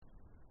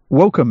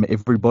Welcome,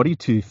 everybody,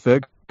 to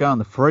Fergo and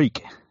the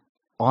Freak.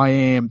 I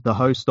am the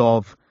host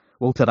of,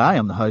 today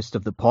I'm the host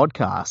of the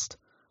podcast.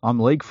 I'm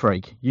League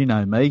Freak. You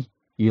know me.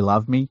 You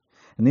love me.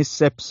 And this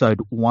is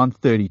episode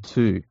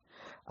 132.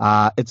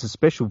 It's a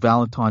special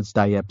Valentine's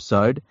Day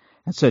episode.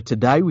 And so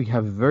today we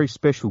have a very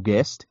special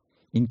guest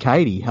in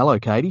Katey. Hello,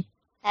 Katey.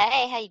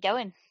 Hey, how you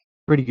going?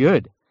 Pretty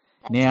good.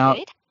 That's Now,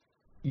 good.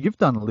 you've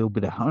done a little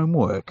bit of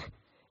homework,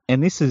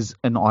 and this is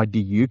an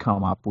idea you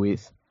come up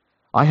with.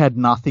 I had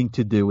nothing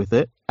to do with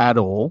it at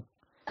all.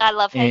 I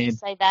love how you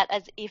say that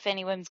as if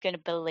anyone's going to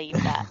believe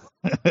that.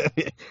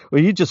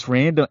 Well, you just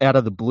random out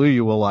of the blue,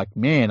 you were like,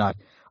 man, I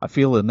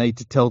feel the need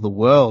to tell the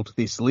world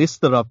this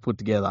list that I've put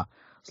together.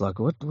 It's like,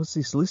 what's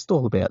this list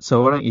all about?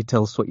 So why don't you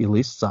tell us what your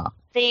lists are?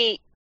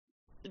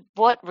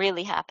 What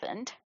really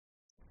happened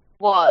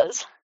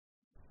was,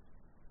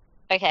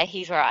 okay,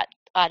 he's right.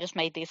 I just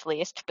made this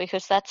list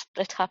because that's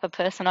the type of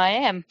person I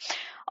am.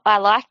 I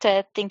like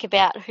to think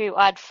about who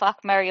I'd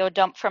fuck, marry, or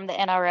dump from the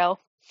NRL.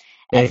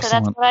 And Excellent.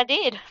 So that's what I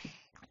did.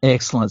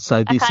 Excellent.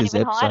 So this is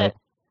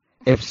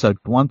episode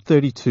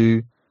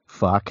 132,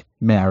 Fuck,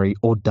 Marry,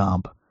 or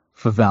Dump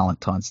for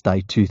Valentine's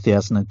Day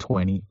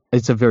 2020.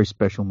 It's a very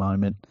special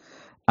moment.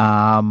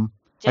 Have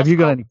you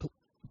got any...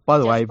 By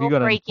the way, have you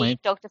got any plans?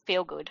 Dr.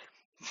 Feelgood.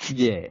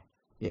 Yeah.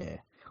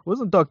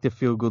 Wasn't Dr.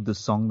 Feelgood the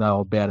song,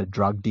 though, about a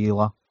drug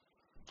dealer?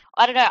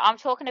 I don't know. I'm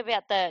talking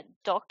about the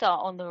doctor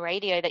on the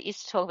radio that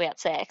used to talk about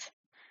sex.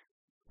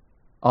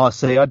 Oh,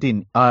 see,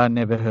 I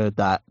never heard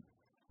that.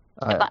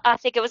 I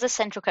think it was a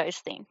Central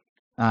Coast thing.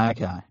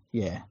 Okay,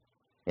 yeah.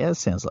 Yeah, that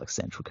sounds like a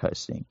Central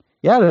Coast thing.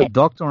 You had a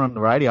doctor on the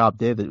radio up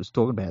there that was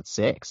talking about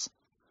sex.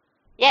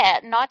 Yeah,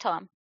 at night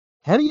time.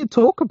 How do you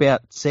talk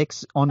about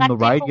sex on the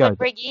radio? People would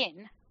bring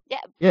in.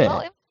 Yeah.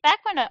 Well, it was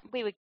back when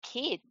we were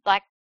kids,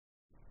 like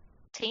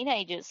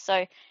teenagers,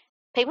 so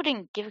people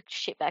didn't give a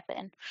shit back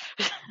then.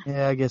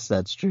 Yeah, I guess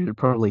that's true. It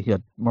probably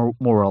had more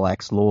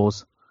relaxed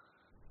laws.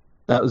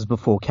 That was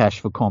before cash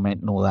for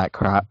comment and all that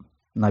crap,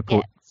 and they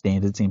put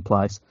standards in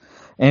place.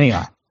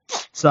 Anyway,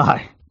 so...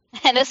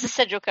 And as the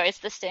Central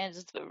Coast, the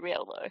standards were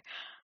real low.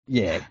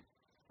 Yeah.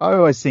 I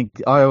always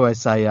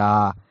say,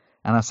 and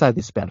I say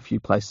this about a few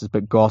places,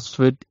 but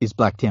Gosford is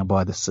Blacktown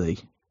by the sea.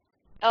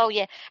 Oh,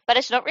 yeah, but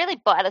it's not really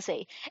by the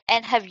sea.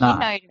 And have you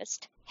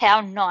noticed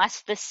how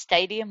nice the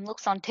stadium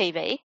looks on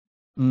TV?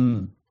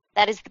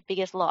 That is the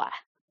biggest lie.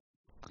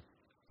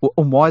 Well,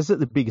 and why is it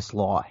the biggest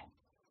lie?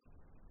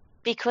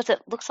 Because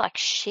it looks like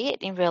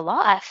shit in real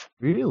life.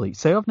 Really?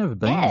 See, I've never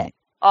been there.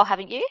 Oh,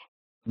 haven't you?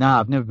 No,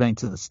 I've never been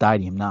to the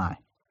stadium, no.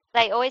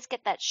 They always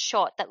get that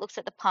shot that looks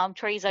at the palm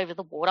trees over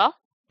the water.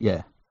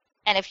 Yeah.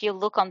 And if you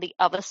look on the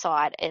other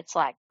side, it's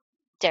like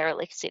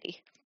derelict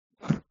city.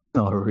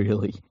 Oh,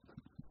 really?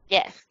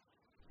 Yeah.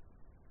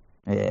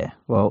 Yeah.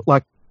 Well,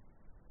 like,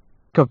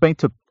 I've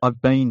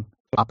been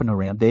up and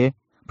around there.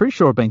 Pretty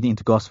sure I've been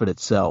into Gosford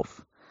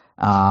itself.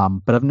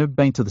 But I've never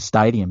been to the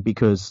stadium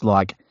because,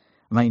 like,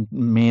 I mean,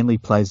 Manly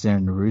plays there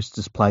and the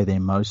Roosters play there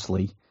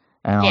mostly.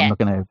 And I'm not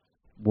going to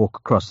walk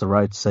across the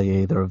road to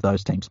see either of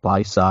those teams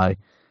play. So,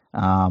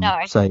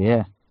 no. So,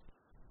 yeah.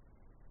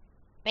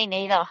 Me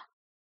neither.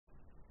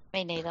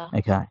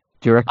 Okay.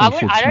 Do you reckon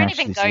I don't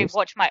even go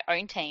watch my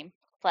own team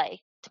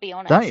play, to be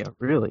honest. Don't you?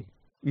 Really?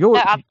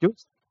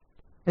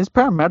 Has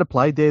Parramatta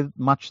played there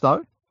much,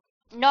 though?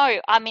 No,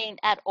 I mean,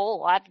 at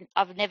all.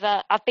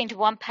 I've been to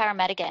one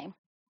Parramatta game.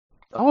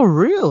 Oh,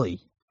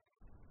 really?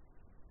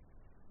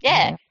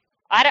 Yeah.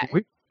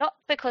 Not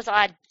because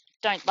I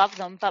don't love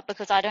them, but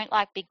because I don't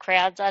like big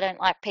crowds. I don't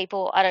like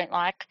people. I don't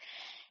like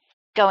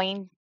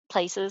going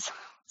places.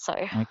 So.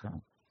 Okay.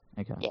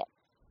 Yeah.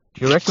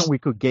 Do you reckon we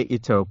could get you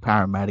to a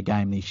Parramatta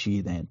game this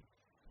year then?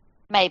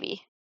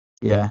 Maybe.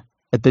 Yeah.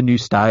 At the new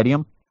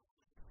stadium?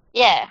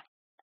 Yeah.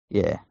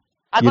 Yeah.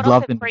 I got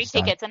offered free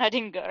tickets and I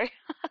didn't go.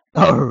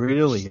 Oh,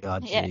 really? Oh,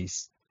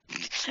 jeez.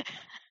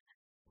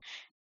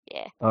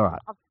 Yeah. All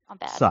right. I'm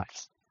bad. So,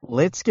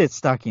 let's get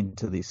stuck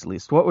into this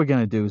list. What we're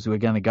going to do is we're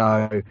going to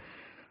go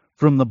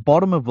from the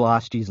bottom of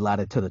last year's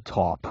ladder to the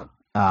top.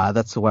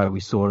 That's the way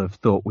we sort of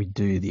thought we'd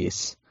do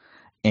this.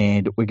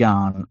 And we're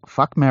going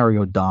fuck, marry,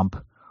 or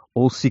dump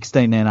all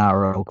 16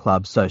 NRL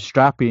clubs. So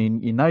strap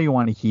in. You know you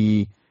want to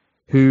hear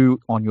who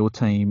on your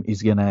team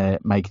is going to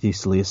make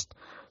this list.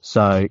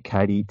 So,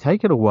 Katey,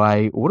 take it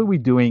away. What are we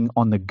doing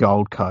on the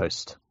Gold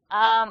Coast?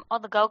 On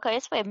the Gold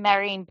Coast, we're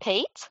marrying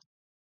Pete.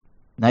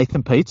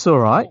 Nathan Pete's all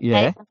right,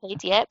 yeah. Nathan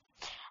Pete, yep.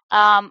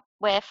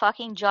 We're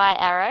fucking Jai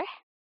Arrow.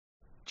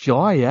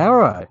 Jai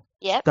Arrow?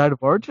 Yep. State of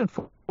Origin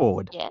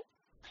forward? Yep.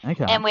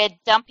 Okay. And we're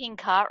dumping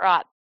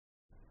Cartwright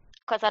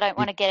because I don't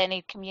want to get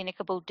any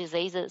communicable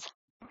diseases.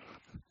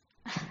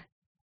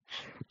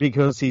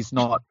 Because he's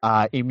not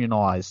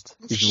immunised,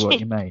 is what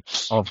you mean,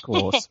 of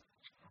course.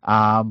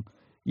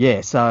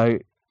 Yeah, so,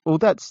 well,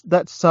 that's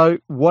so,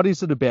 what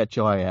is it about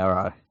Jai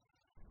Arrow?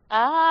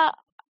 I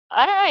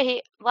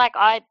don't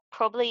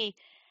know,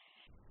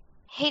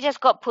 he just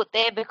got put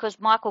there because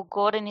Michael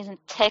Gordon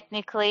isn't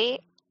technically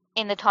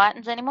in the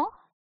Titans anymore.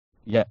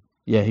 Yeah,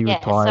 he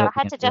retired. So I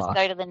had to just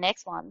go to the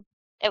next one.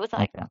 It was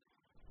like,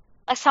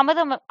 Like some of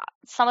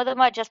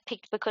them are just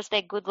picked because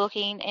they're good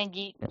looking, and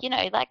you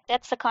know, like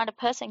that's the kind of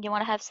person you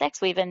want to have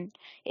sex with, and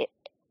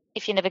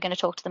if you're never going to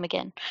talk to them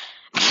again.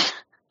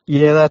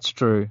 Yeah, that's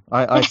true.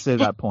 I see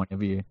that point of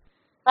view.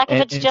 Like if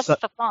And, it's and so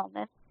just for fun,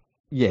 then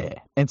yeah,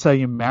 and so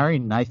you marry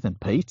Nathan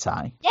Peets,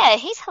 eh? yeah,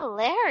 he's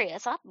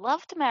hilarious. I'd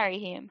love to marry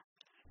him.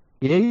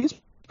 Yeah, he's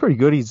pretty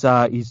good.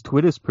 His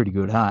Twitter's pretty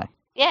good, hey?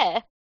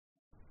 Yeah,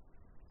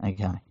 Okay.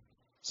 yeah.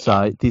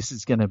 So this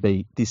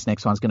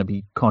next one's gonna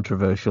be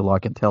controversial, I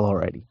can tell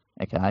already.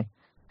 Okay.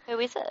 Who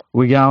is it?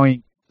 We're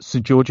going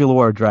St George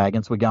Illawarra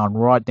Dragons. We're going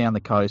right down the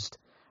coast.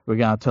 We're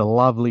going to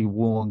lovely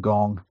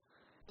Wollongong.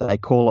 They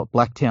call it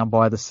Blacktown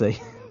by the Sea.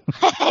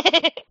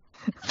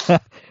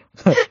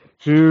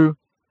 who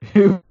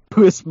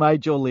has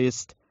made your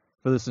list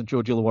for the St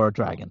George Illawarra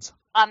Dragons?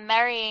 I'm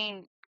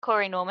marrying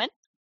Corey Norman.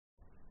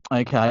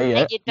 Okay, yeah,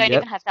 And you don't yeah.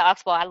 even have to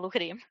ask why. Look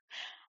at him.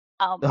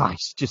 Oh,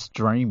 he's just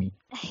dreamy.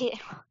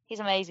 He's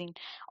amazing.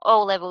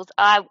 All levels.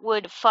 I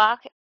would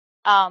fuck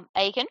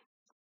Aiken.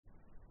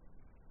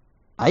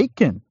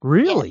 Aiken,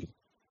 really?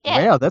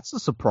 Yeah. Wow, that's a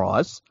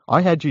surprise.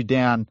 I had you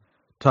down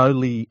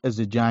totally as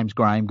a James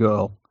Graham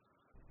girl.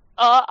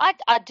 Oh,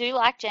 I do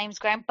like James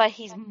Graham, but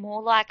he's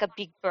more like a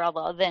big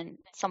brother than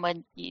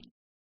someone you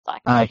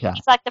like. Okay.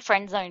 He's like the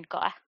friend zone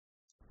guy.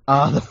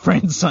 The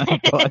friend zone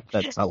guy.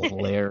 That's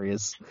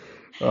hilarious.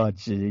 Oh,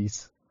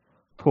 jeez.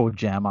 Poor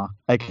Jammer.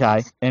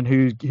 Okay, and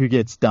who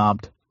gets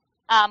dumped?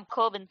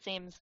 Corbin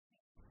Sims.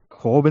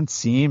 Corbin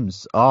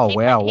Sims. Oh, He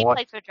wow. he What?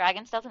 plays for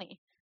Dragons, doesn't he?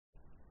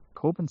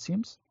 Corbin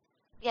Sims?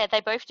 Yeah,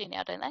 they both do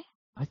now, don't they?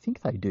 I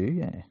think they do,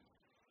 yeah.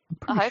 I'm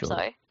I pretty hope sure.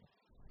 so.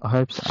 I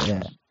hope so,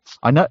 yeah.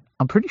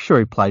 I'm pretty sure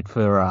he played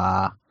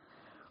for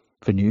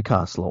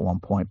Newcastle at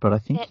one point, but I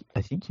think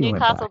he went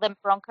Newcastle, back. then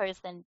Broncos,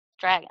 then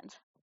Dragons.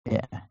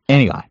 Yeah.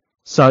 Anyway,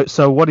 so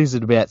what is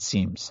it about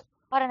Sims?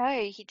 I don't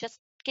know. He just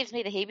gives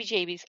me the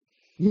heebie-jeebies.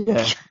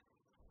 Yeah.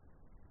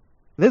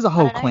 There's a I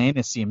whole don't know. clan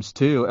of Sims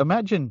too.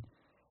 Imagine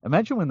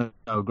when they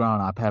were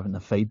growing up having to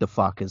feed the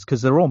fuckers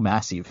because they're all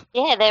massive.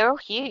 Yeah, they're all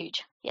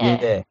huge.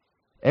 Yeah.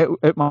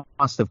 It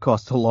must have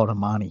cost a lot of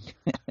money.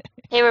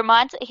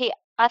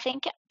 I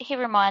think he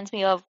reminds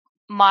me of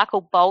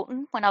Michael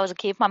Bolton when I was a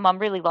kid. My mum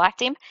really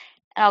liked him,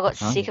 and I got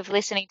sick of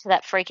listening to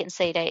that freaking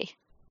CD.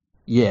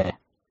 Yeah.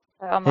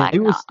 So I'm like,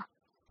 nah.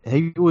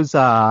 He was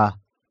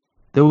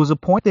there was a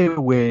point there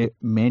where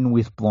men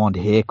with blonde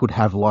hair could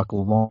have like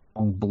long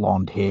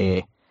blonde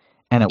hair,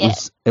 and it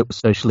was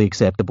socially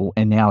acceptable,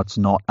 and now it's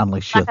not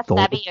unless Like you a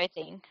thought. Fabio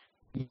thing.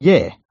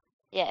 Yeah.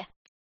 Yeah.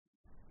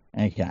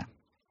 Okay.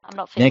 I'm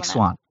not feeling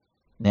it.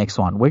 Next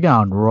one. We're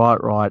going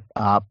right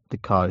up the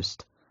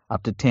coast,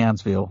 up to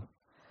Townsville.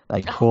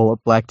 They call it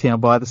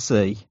Blacktown by the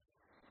Sea.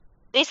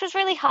 This was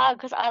really hard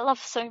because I love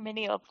so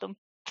many of them.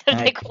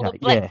 They call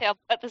it Blacktown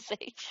by the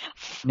Sea.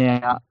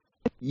 Now,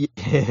 you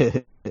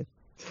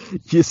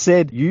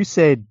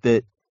said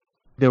that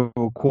there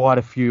were quite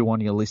a few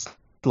on your list.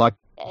 Like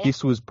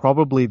this was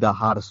probably the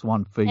hardest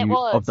one for you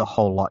of the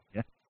whole lot.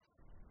 Yeah.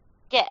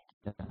 Yeah,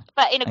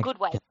 but in a good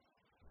way.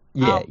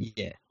 Yeah.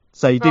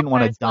 So you didn't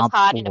want to dump. Was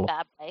hard in a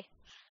bad way.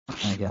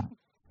 Okay.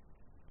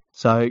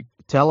 So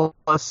tell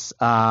us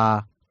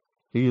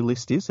who your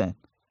list is then.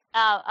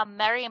 I'm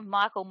marrying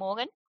Michael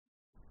Morgan.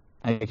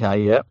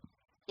 Okay. Yep.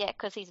 Yeah,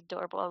 because he's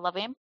adorable. I love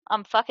him.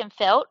 I'm fucking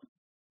Felt.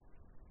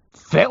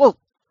 Felt?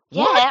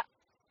 Yeah,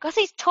 because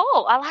he's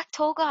tall. I like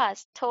tall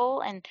guys.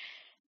 Tall and...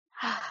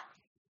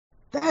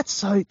 That's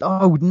so...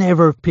 I would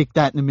never have picked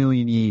that in a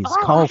million years.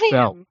 Cole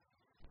Felt.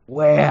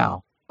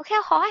 Wow. Look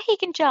how high he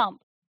can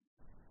jump.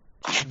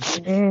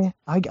 Yeah,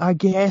 I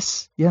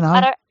guess, you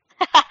know.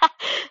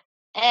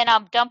 And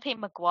I'm dumping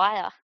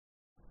Maguire.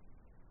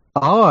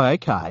 Oh,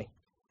 okay.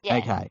 Yeah.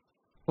 Okay.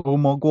 Well,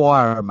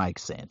 Maguire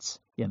makes sense,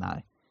 you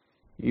know.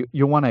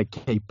 You want to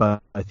keep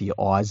both your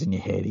eyes in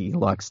your head. He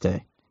likes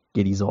to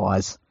get his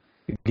eyes,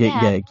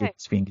 get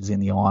his fingers in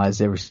the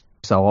eyes every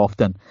so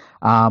often.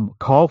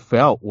 Cole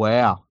Felt,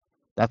 wow.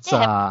 That's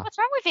what's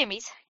wrong with him?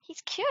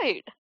 He's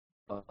cute.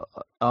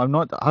 I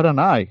don't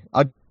know.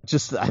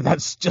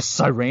 That's just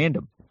so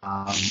random.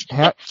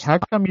 How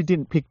come you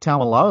didn't pick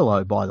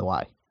Tamalolo, by the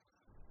way?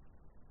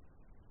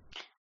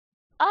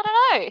 I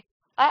don't know.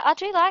 I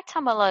do like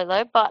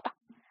Tamalolo, but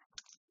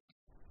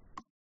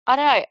I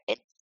don't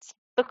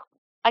know.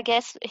 I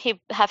guess he'd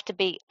have to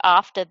be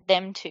after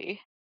them two.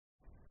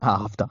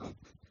 After.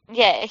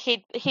 Yeah,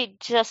 he'd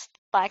just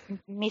like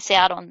miss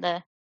out on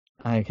the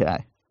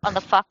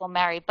fuck or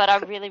marry. But I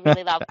really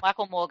love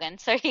Michael Morgan,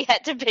 so he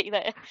had to be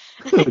there.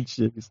 Oh,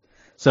 jeez.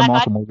 So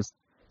Michael Morgan.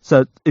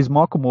 So is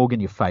Michael Morgan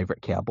your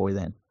favourite cowboy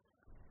then?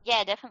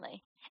 Yeah,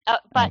 definitely.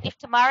 But if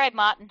Tamare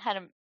Martin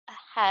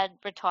had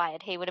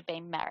retired, he would have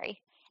been Mary,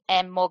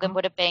 and Morgan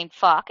would have been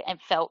fuck, and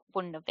Felt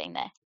wouldn't have been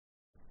there.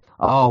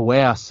 Oh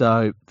wow!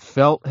 So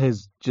Felt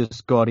has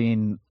just got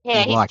in.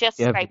 Yeah, he's just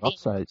scraped in.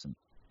 Season.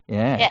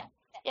 Yeah.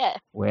 Yeah.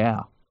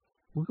 Wow.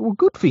 Well,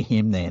 good for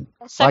him then.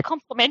 So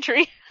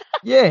complimentary.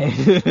 Yeah.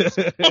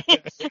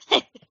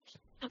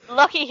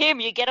 Lucky him,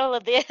 you get all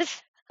of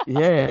this.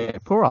 Yeah,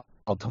 poor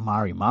old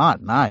Tamari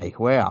Martin, eh?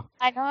 Wow.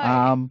 I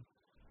know.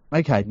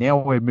 Okay, now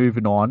we're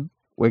moving on.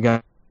 We're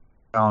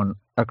going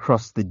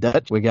across the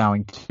ditch. We're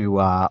going to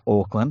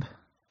Auckland,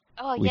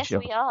 Oh, which yes,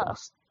 of we are.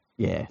 course,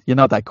 yeah, you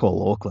know what they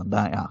call Auckland,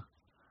 don't you?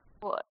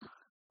 What?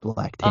 Oh,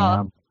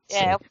 Blacktown. yeah,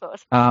 See, of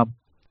course. um,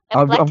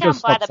 And I'm going to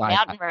Blacktown by stop the saying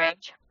that. mountain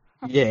range.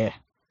 Yeah.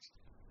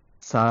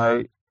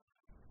 So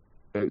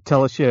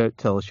tell us your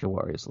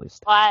Warriors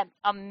list.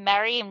 I'm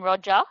marrying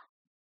Roger.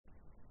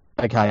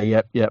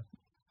 Okay. Yep.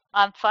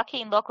 I'm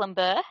fucking Lachlan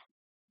Burr.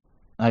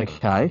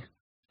 Okay.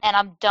 And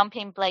I'm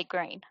dumping Blake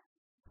Green.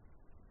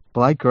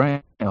 Blake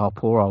Green. Oh,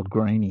 poor old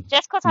Greenie.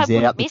 Just because I He's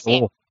wouldn't out the miss him.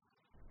 door.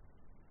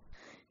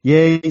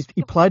 Yeah,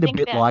 he played a Think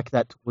bit about like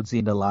that towards the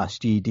end of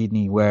last year, didn't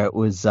he? Where it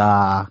was,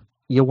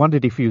 you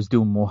wondered if he was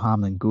doing more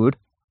harm than good.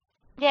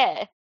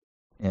 Yeah,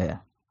 Yeah.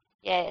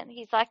 yeah. And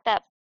he's like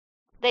that.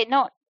 They're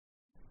not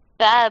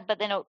bad, but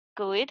they're not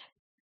good.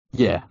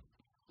 Yeah.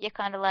 You're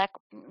kind of like,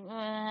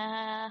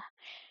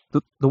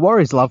 The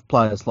Warriors love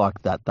players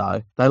like that,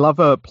 though. They love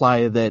a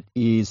player that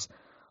is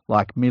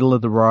like middle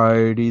of the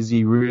road. Is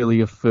he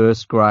really a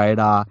first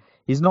grader?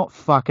 He's not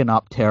fucking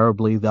up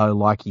terribly, though,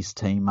 like his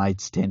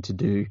teammates tend to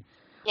do.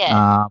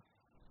 yeah, Uh,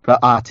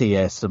 but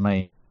RTS, I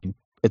mean,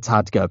 it's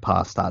hard to go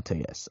past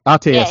RTS. yeah.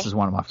 RTS is He's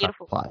one of my favorite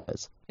beautiful.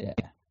 players. Yeah.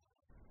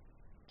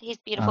 He's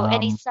beautiful,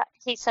 and Um,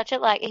 he's such a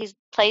like he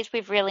plays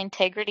with real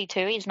integrity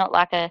too. He's not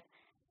like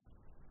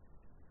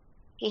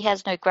he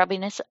has no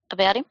grubbiness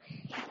about him,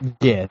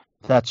 yeah,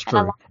 that's and I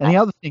true. like And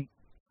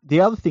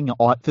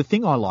that. the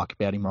thing I like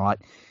about him, right,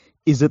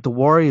 is that the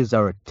Warriors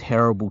are a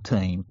terrible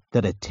team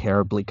that are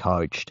terribly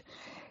coached,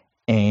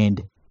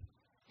 and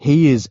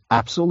he is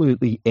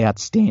absolutely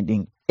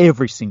outstanding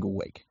every single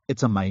week.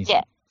 It's Yeah,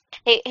 amazing.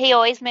 he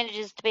always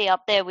manages to be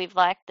up there with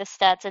like the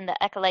stats and the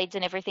accolades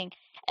and everything,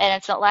 and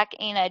it's not like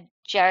in a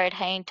Jared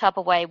Hayne type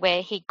of way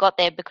where he got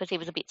there because he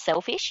was a bit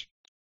selfish.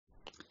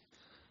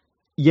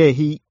 Yeah,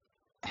 He's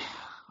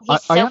I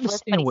selfless, but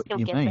understand he what still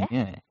you gets mean. there.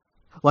 Yeah,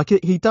 like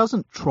he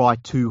doesn't try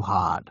too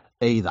hard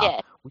either,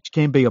 Yeah, which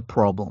can be a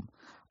problem.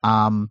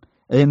 And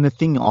the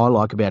thing I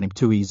like about him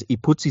too is he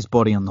puts his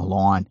body on the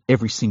line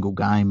every single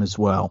game as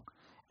well,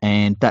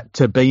 and that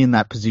to be in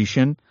that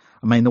position.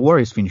 I mean, the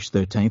Warriors finished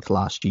 13th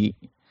last year.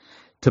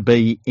 To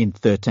be in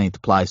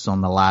 13th place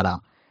on the ladder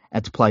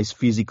and to play as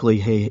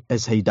physically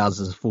as he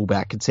does as a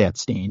fullback, it's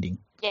outstanding.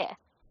 yeah,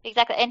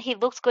 exactly. And he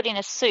looks good in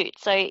a suit,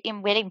 so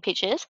in wedding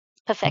pictures,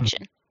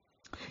 perfection.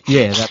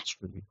 Yeah, that's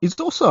true. He's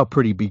also a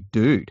pretty big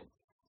dude.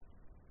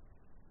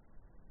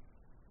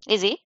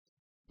 Is he?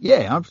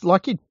 Yeah, I'm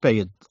like he'd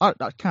be. I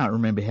can't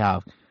remember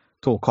how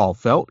tall Kyle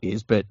Felt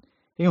is, but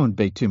he wouldn't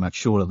be too much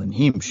shorter than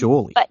him,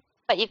 surely.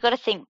 But you've got to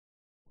think.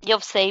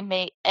 You've seen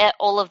me.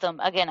 All of them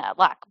are gonna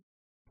like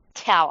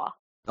tower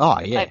Oh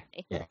over yeah,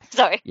 me. yeah,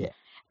 So yeah.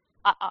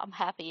 I'm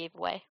happy either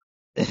way.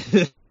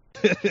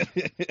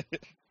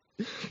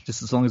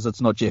 Just as long as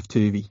it's not Jeff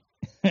Tuvey.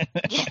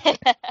 Yeah.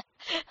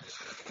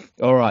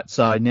 All right,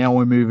 so now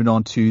we're moving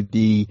on to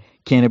the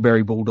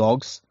Canterbury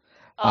Bulldogs.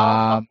 Oh,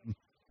 Um,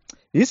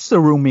 This is a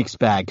real mixed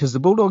bag because the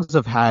Bulldogs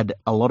have had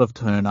a lot of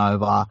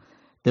turnover.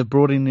 They've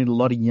brought in a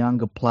lot of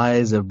younger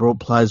players. They've brought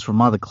players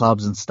from other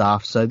clubs and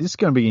stuff. So this is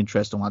going to be an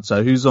interesting one.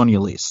 So who's on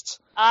your lists?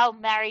 I'll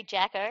marry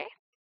Jacko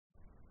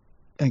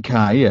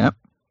Okay, yeah,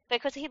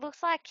 because he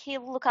looks like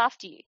he'll look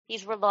after you.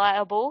 He's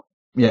reliable.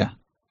 yeah.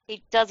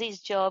 He does his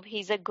job.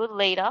 He's a good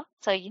leader.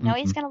 So you know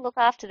he's Mhm. going to look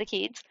after the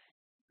kids.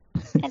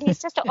 And he's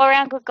just an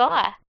all-round good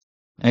guy.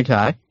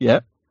 Okay, yeah.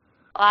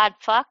 I'd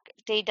fuck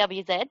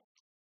DWZ.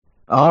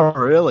 Oh,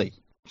 really?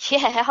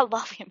 Yeah, I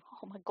love him.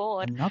 Oh my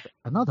God.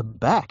 Another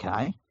back,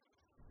 eh?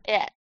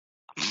 Yeah.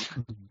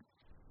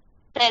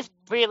 There's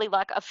really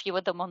like a few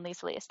of them on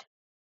this list.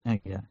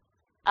 Okay.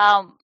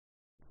 Um,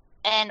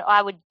 and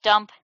I would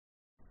dump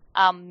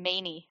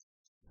Meanie.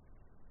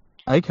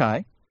 Okay.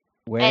 And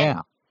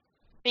Wow.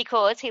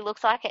 because he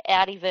looks like an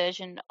Audi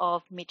version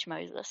of Mitch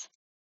Moses.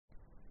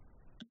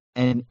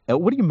 And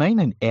what do you mean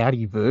an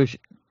Audi version?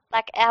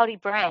 Like Audi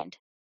brand.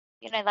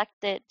 You know, like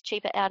the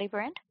cheaper Audi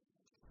brand?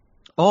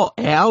 Oh,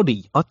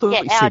 Audi. I Yeah,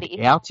 thought you said Audi.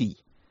 Outie.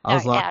 I No,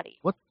 was like, Audi.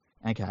 what?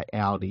 Okay,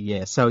 Audi.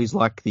 Yeah. So he's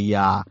like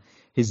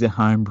he's the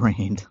home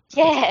brand.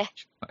 Yeah.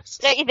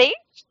 Don't you think?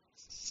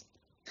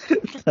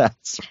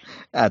 That's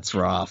that's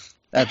rough.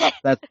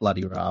 That's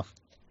bloody rough.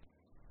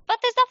 But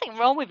there's nothing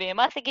wrong with him.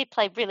 I think he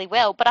played really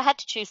well, but I had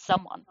to choose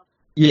someone.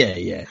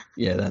 Yeah.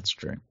 That's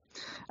true.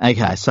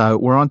 Okay, so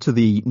we're on to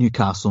the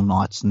Newcastle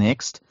Knights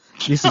next.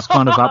 This is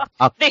kind of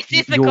up This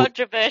is the your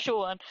controversial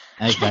one.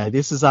 okay.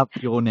 This is up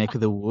your neck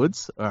of the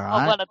woods. All I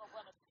right. want to.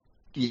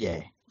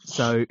 Yeah.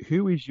 So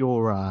who is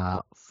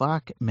your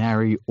fuck,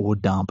 marry, or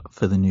dump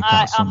for the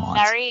Newcastle I'm Knights?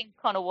 marrying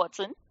Connor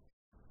Watson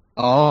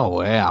Oh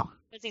wow.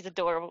 because he's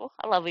adorable.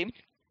 I love him.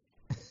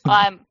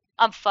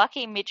 I'm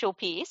fucking Mitchell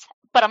Pearce,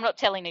 but I'm not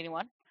telling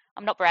anyone.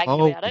 I'm not bragging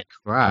Holy about it.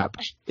 crap!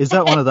 Is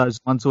that one of those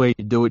ones where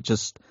you do it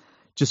just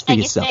for And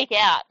you yourself? sneak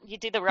out. You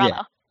do the Yeah.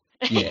 runner.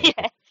 Yeah.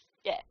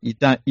 Yeah,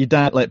 yeah. You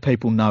don't let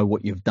people know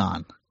what you've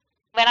done.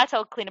 When I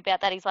told Clint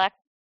about that, he's like,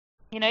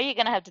 you know, you're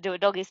going to have to do a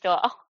doggy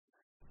style.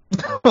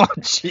 Oh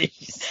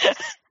jeez.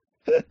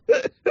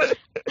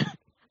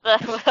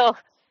 Well,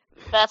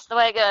 That's the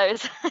way it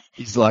goes.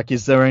 He's like,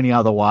 is there any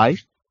other way?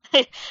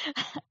 And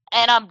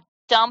I'm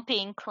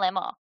dumping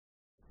Clemmer.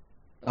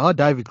 Oh,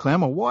 David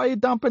Clemmer. Why are you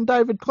dumping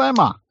David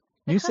Clemmer?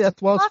 New Because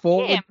South Wales fuck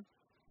forward. him.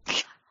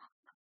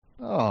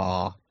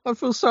 Oh, I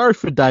feel sorry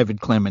for David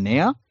Clemmer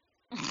now.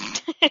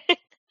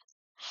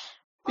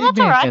 Well, that's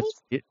alright.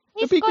 The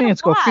He's big got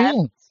man's a wife. got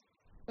feelings.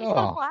 He's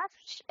got a wife,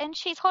 and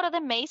she's hotter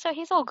than me, so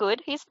he's all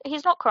good.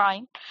 He's not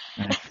crying.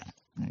 Okay.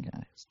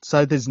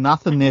 So there's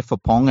nothing there for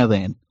Ponga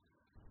then?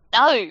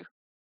 No.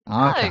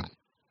 Okay.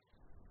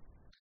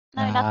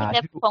 No, nothing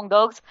there for Pong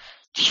dogs.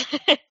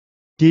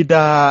 Did,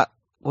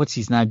 what's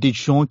his name? Did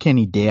Sean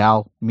Kenny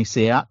Dow miss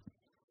out?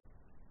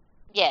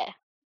 Yeah.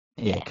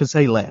 Yeah, because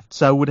he left.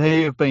 So would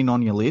he have been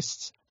on your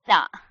lists?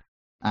 Nah.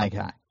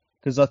 Okay.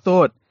 Because I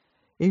thought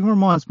he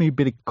reminds me a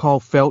bit of Kyle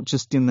Felt,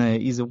 just in the,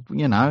 he's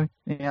a,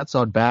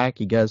 outside back.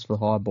 He goes for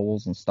high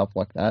balls and stuff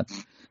like that.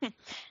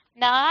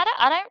 No,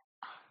 I don't.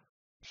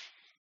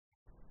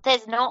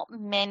 There's not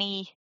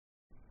many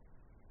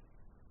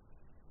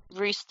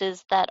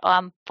roosters that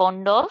I'm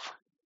fond of.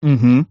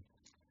 Mm-hmm.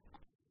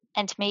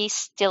 And to me, he's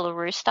still a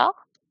rooster.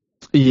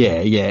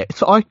 Yeah.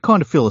 So I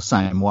kind of feel the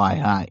same way,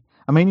 hey?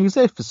 I mean, he was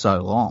there for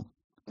so long.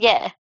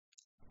 Yeah.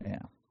 Yeah.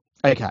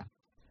 Okay.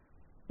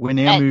 We're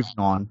now moving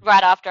on.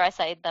 Right after I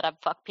say that I've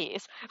fucked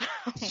Piers.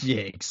 Yeah,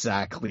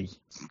 exactly.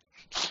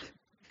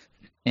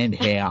 And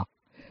how.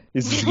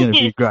 This is going to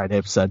be a great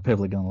episode.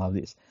 People are going to love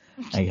this.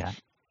 Okay.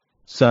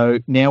 So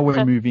now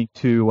we're moving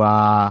to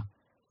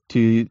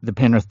the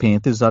Penrith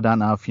Panthers. I don't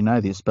know if you know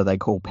this, but they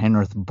call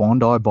Penrith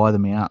Bondi by the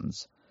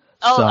Mountains.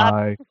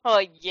 Oh,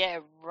 yeah,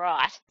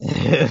 right.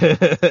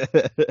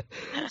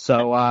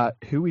 So,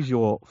 who is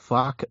your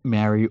fuck,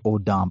 marry, or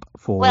dump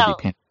for the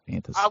Penrith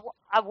Panthers?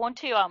 I want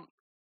to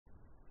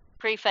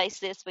preface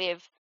this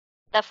with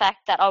the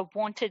fact that I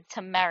wanted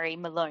to marry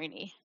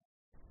Maloney.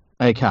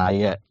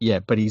 Okay, yeah,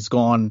 but he's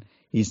gone.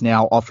 He's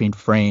now off in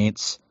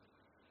France.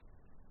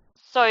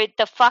 So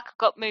the fuck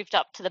got moved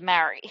up to the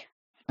marry.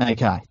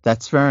 Okay,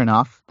 that's fair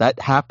enough. That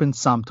happens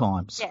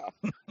sometimes. Yeah,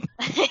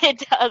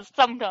 it does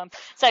sometimes.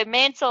 So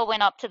Mansour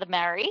went up to the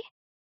marry.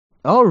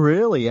 Oh,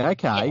 really?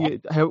 Okay.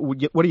 Yeah.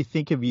 What do you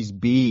think of his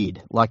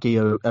beard? Like a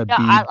beard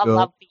I girl?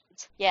 love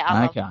beards. Yeah,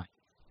 I okay. love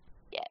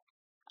Yeah,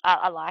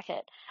 I like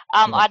it.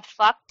 I'd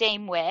fuck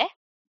Dean Ware.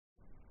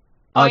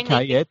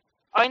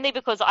 Only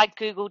because I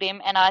Googled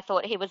him and I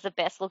thought he was the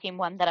best looking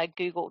one that I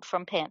Googled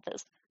from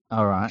Panthers.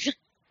 All right.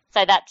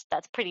 So that's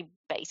pretty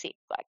basic.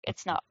 Like,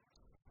 it's not.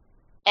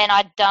 And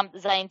I dumped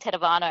Zane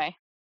Tedavano.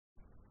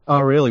 Oh,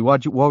 really? Why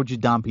would you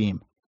dump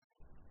him?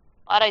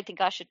 I don't think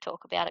I should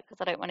talk about it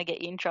because I don't want to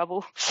get you in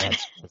trouble.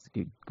 That's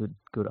a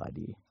good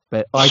idea.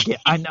 But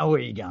I know where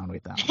you're going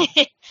with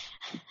that.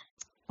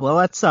 Well,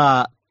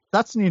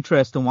 that's an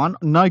interesting one.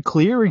 No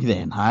Cleary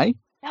then, hey?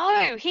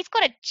 No, he's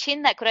got a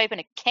chin that could open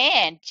a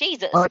can.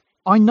 Jesus.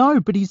 I know,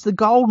 but he's the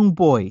golden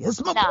boy.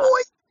 It's my boy.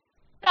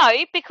 No,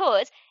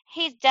 because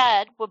his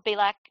dad would be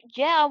like,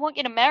 yeah, I want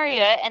you to marry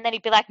her. And then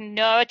he'd be like,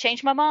 no, I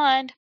changed my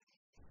mind.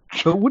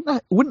 But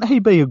wouldn't he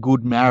be a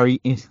good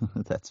marry?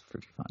 That's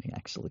pretty funny,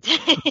 actually.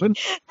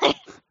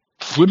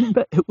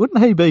 Wouldn't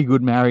he be a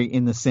good marry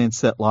in the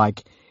sense that,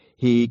 like,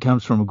 he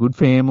comes from a good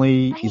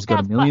family, he's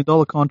got $1 million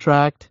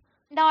contract?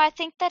 No, I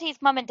think that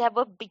his mum and dad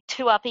would be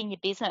too up in your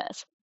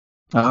business.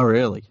 Oh,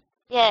 really?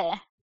 Yeah.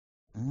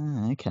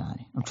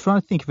 Okay. I'm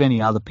trying to think of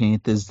any other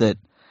Panthers that.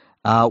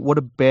 What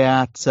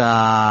about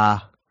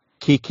Kikau?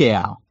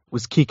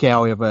 Was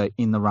Kikau ever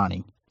in the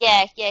running?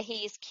 Yeah,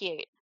 he is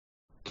cute.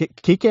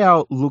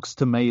 Kikau looks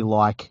to me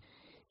like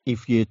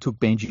if you took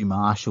Benji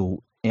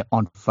Marshall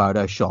on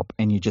Photoshop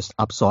and you just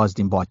upsized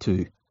him by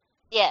 2.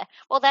 Yeah,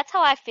 well, that's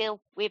how I feel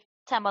with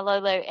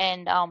Tamalolo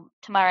and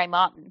Tamare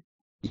Martin.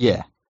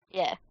 Yeah.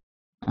 Yeah.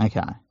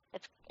 Okay.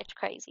 It's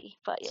crazy,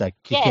 but yeah. So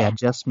Kikau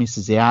just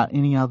misses out.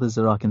 Any others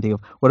that I can think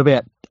of? What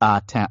about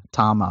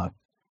Tamo?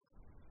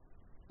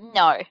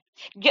 No.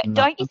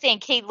 Don't you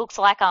think he looks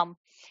like Night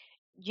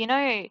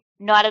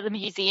of the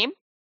Museum,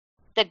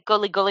 the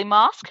Gully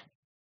mask?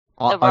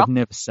 I've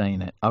never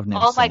seen it.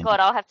 Oh my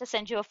god, I'll have to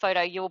send you a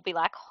photo. You will be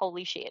like,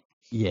 holy shit.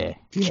 Yeah.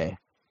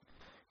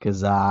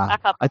 Because I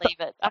can't believe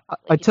it.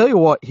 I tell you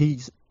what, he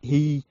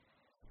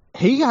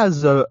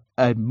has a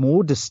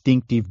more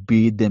distinctive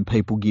beard than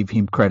people give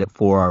him credit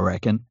for, I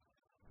reckon.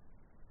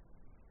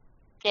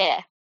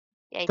 Yeah.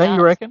 Don't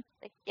you reckon?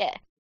 Yeah.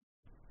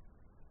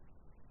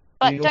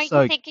 But don't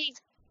you think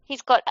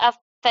he's got a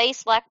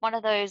face like one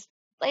of those?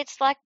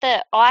 It's like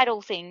the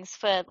idol things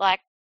for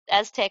like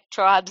Aztec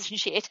tribes and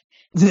shit.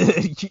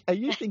 Are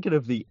you thinking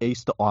of the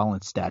Easter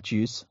Island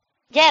statues?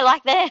 Yeah,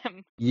 like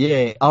them.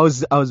 Yeah, I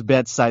was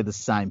about to say the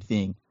same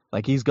thing.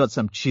 Like he's got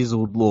some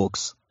chiseled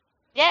looks.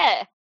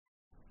 Yeah.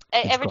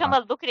 Every time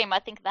I look at him, I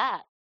think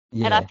that.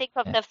 Yeah, and I think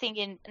of the thing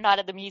in Night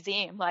at the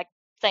Museum, like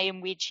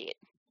saying weird shit.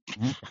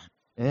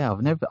 Yeah,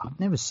 I've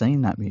never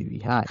seen that movie.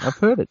 Hey, I've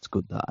heard it's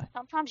good though.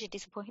 Sometimes you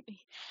disappoint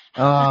me.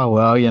 Oh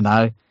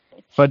well,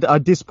 but I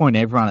disappoint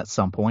everyone at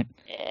some point.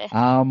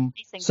 Yeah.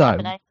 So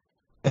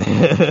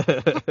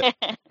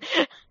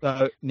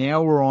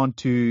now we're on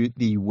to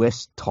the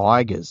West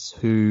Tigers,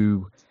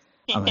 who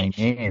I mean,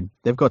 man,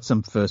 they've got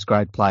some first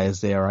grade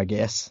players there, I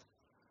guess.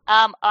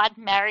 I'd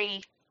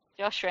marry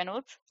Josh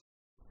Reynolds.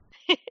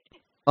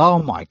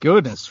 Oh my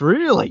goodness,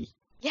 really?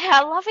 Yeah,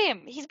 I love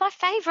him. He's my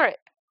favourite.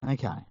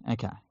 Okay,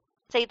 okay.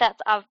 See,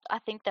 I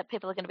think that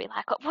people are going to be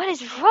like, "What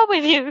is wrong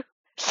with you?"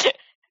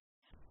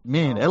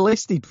 Man, at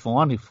least he'd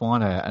find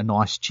a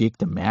nice chick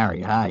to marry.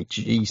 Hey, Yeah,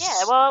 jeez.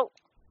 well,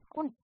 I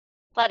wouldn't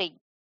bloody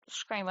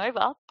scream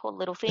over, poor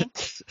little thing.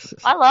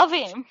 I love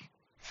him.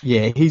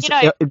 Yeah, he's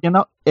You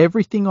know,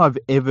 everything I've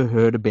ever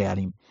heard about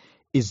him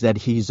is that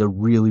he's a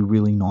really,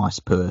 really nice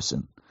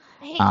person.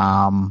 he,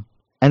 And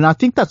I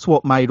think that's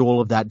what made all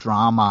of that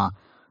drama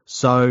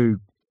so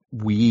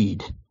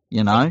weird, you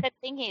see, know? the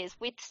thing is,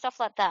 with stuff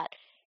like that,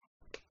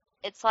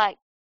 it's like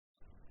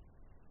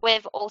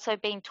we've also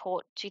been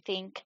taught to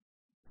think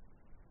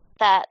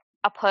that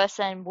a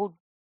person would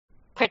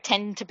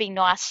pretend to be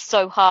nice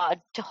so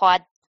hard to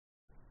hide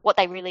what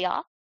they really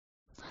are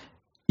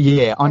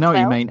Yeah, I as know what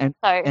you well. mean. And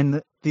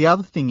So, the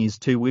other thing is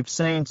too, we've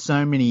seen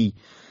so many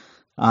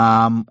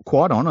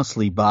quite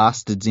honestly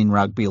bastards in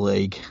rugby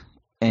league,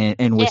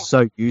 and we're yeah,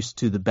 so used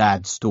to the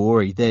bad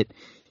story that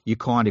you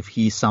kind of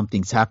hear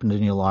something's happened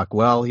and you're like,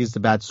 well, here's the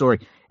bad story.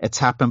 It's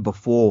happened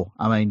before.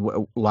 I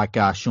mean, like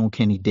Sean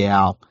Kenny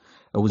Dow,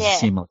 it was a yeah,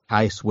 similar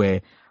case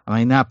where, I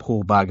mean, that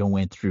poor bugger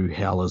went through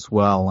hell as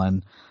well.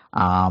 And,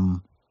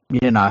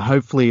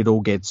 hopefully it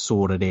all gets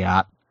sorted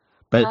out.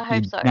 But I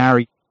hope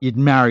so. you'd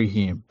marry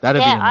him. That'd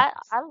be Yeah, a nice,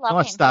 I love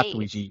nice him start to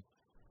his heaps. year.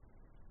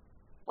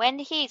 When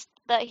his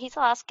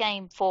last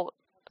game for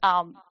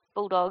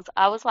Bulldogs,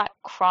 I was like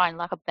crying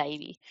like a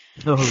baby.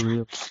 Oh,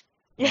 really?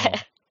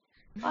 Yeah,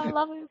 Oh. I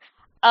love him.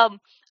 Um,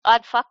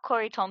 I'd fuck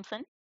Corey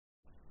Thompson.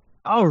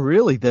 Oh,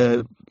 really?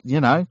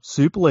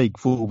 Super League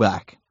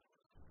fullback.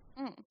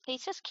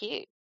 He's just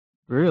cute.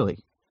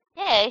 Really?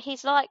 Yeah,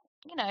 he's like,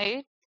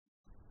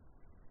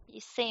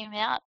 you see him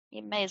out,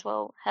 you may as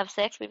well have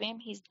sex with him.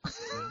 He's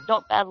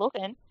not bad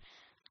looking.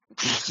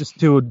 He's just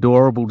too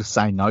adorable to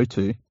say no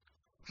to.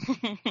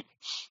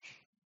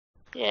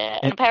 Yeah,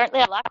 and And, apparently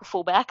I like a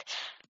fullback.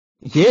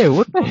 yeah,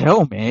 what the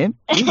hell, man?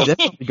 We've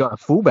definitely got a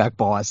fullback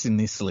bias in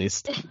this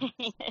list.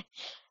 And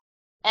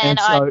And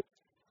so,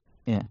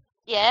 yeah,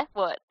 yeah,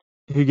 what?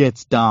 who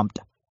gets dumped?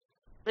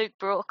 Luke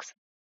Brooks.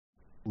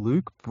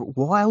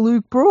 Why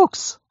Luke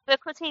Brooks?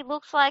 Because he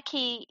looks like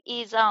he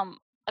is a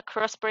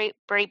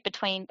crossbreed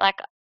between like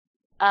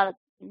a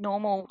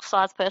normal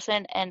sized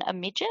person and a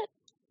midget.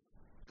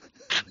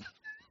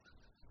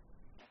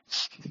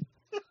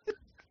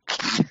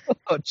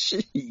 Oh,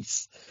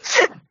 jeez.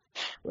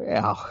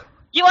 Wow.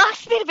 You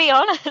asked me to be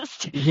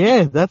honest.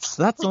 Yeah, that's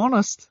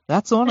honest.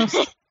 That's honest.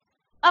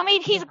 I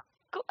mean, he's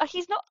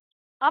not.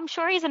 I'm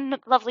sure he's a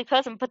lovely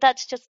person, but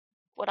that's just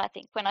what I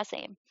think when I see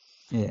him.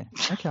 Yeah.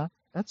 Okay.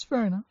 That's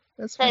fair enough.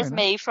 That's fair There's enough.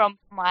 me from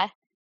my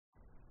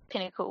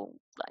pinnacle,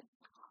 like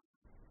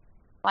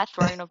my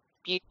throne of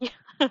beauty.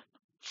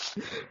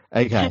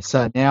 Okay,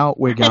 so now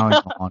we're going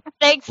on.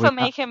 Thanks We're for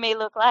making me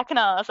look like an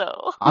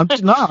asshole. I'm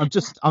just,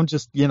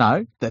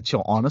 that's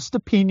your honest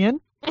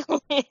opinion,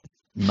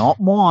 not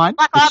mine.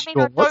 Like, I It's mean,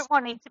 I yours. don't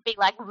want him to be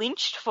like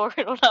lynched for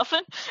it or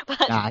nothing,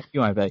 but Nah,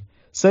 you won't be.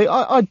 See,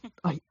 I'm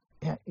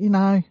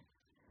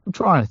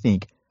trying to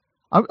think.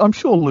 I'm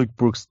sure Luke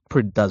Brooks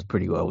does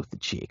pretty well with the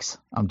chicks.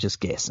 I'm just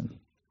guessing.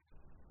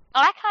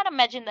 I can't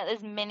imagine that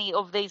there's many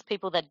of these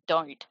people that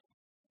don't.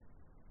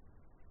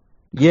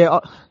 Yeah,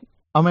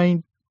 I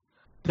mean,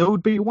 there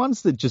would be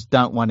ones that just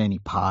don't want any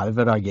part of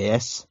it, I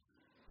guess.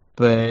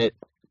 But,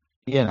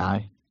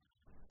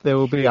 there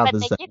will be But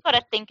others then that... you've got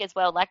to think as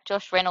well, like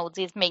Josh Reynolds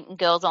is meeting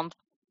girls on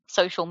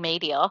social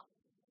media.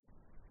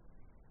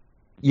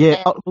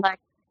 Yeah, And, like,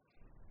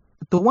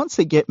 the ones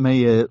that get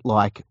me are,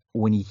 like,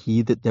 when you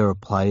hear that there are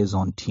players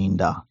on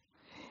Tinder.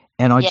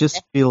 And I yeah,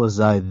 just feel as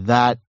though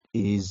that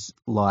is,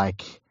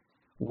 like,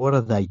 what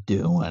are they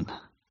doing?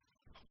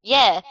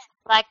 yeah,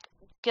 like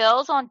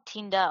girls on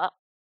Tinder,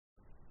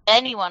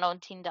 anyone on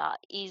Tinder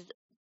is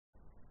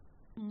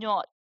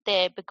not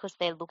there because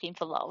they're looking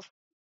for love.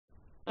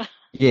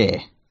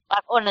 Yeah.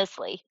 Like,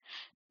 honestly.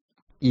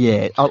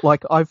 Yeah,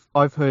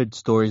 I've heard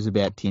stories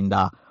about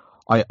Tinder.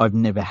 I've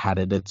never had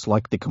it. It's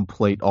like the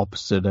complete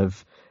opposite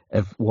of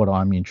what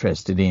I'm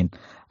interested in.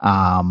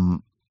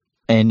 And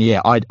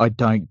yeah, I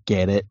don't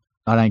get it.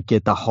 I don't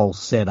get the whole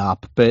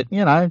setup. But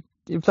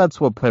if that's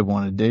what people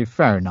want to do,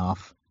 fair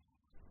enough.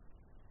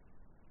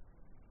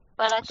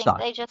 But I think So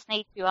they just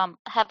need to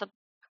have a,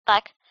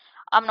 like,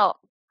 I'm not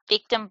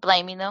victim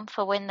blaming them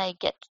for when they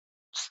get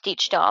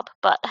stitched up,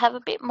 but have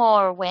a bit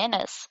more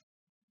awareness.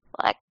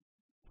 Like,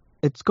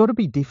 it's got to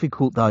be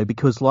difficult though,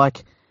 because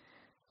like,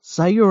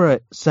 say you're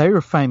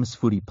a famous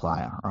footy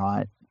player,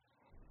 right?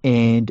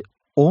 And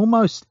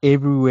almost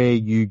everywhere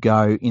you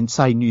go in,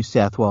 say, New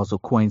South Wales or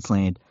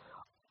Queensland,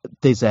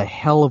 there's a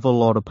hell of a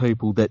lot of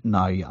people that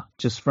know you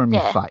just from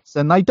your yeah, face.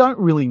 And they don't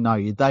really know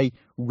you. They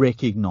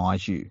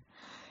recognise you.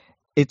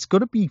 It's got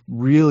to be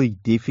really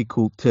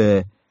difficult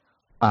to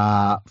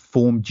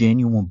form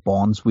genuine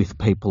bonds with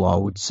people, I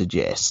would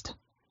suggest.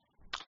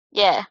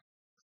 yeah.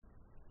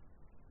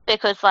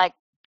 Because, like,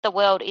 the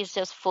world is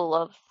just full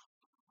of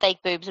fake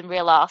boobs and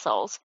real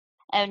arseholes,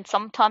 and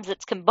sometimes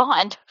it's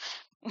combined.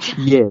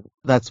 Yeah,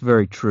 that's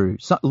very true.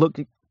 So, look,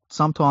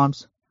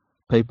 sometimes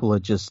people are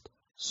just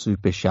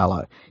super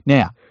shallow.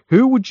 Now,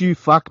 who would you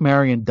fuck,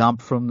 marry, and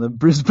dump from the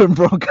Brisbane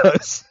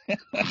Broncos?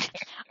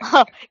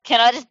 Can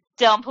I just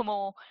dump them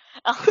all?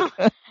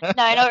 No,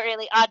 not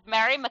really. I'd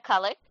marry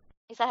McCulloch.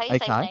 Is that how you say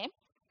his Okay. name?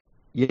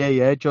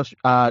 Yeah, Josh.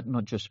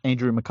 Not Josh.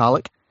 Andrew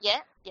McCulloch. Yeah,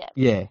 yeah.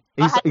 Yeah,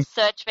 I had to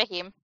search for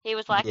him. He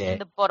was like yeah. in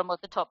the bottom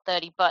of the top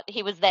 30, but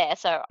he was there,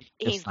 so Just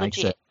he's makes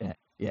it. legit.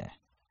 Yeah.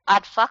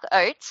 I'd fuck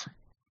Oates.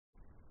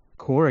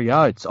 Corey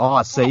Oates.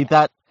 Oh, see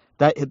Yeah,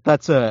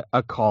 that's a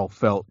Kyle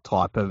Felt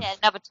type of. yeah,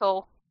 number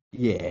two.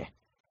 Yeah.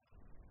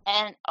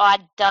 And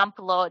I'd dump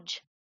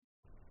Lodge.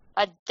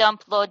 I'd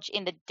dump Lodge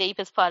in the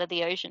deepest part of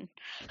the ocean.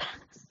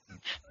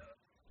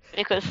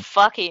 Because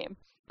fuck him.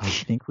 I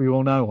think we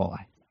all know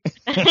why.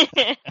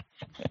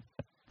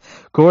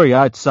 Corey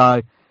Oates.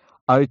 So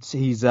Oates,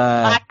 he's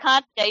I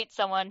can't date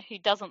someone who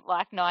doesn't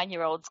like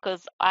 9-year-olds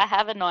because I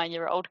have a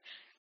 9-year-old.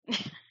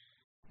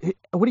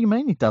 What do you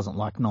mean he doesn't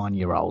like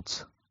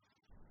 9-year-olds?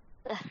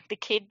 The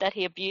kid that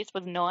he abused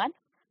was 9.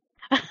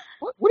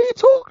 What are you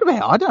talking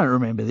about? I don't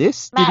remember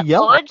this. Did Matt he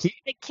yell at Lodge,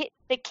 kid?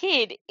 the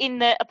kid in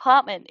the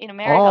apartment in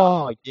America.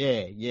 Oh,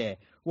 yeah.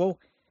 Well,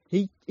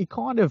 he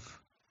kind of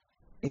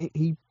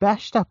he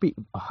bashed up,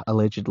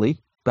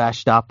 allegedly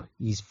bashed up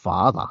his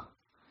father,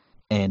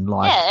 and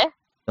like Yeah.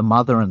 the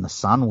mother and the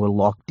son were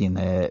locked in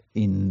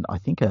I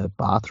think a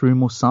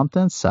bathroom or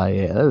something. So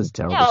yeah, that was a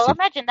terrible. Yeah, well,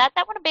 imagine that.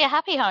 That wouldn't be a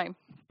happy home.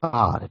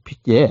 Oh,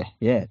 yeah,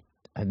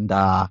 and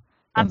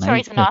I'm sure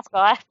he's a nice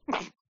guy.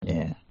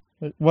 Yeah.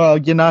 Well,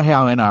 you know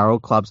how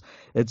NRL clubs,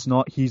 it's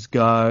not his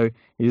go,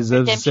 he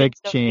deserves a Redemption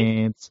second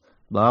chance,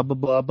 blah, blah,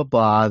 blah, blah,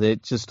 blah.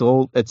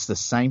 It's the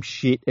same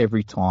shit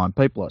every time.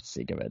 People are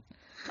sick of it.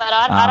 But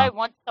I don't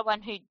want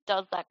someone who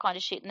does that kind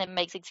of shit and then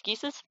makes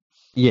excuses.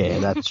 Yeah,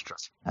 that's true.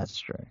 That's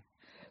true.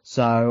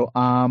 So,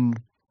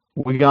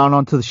 we're going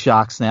on to the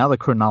Sharks now, the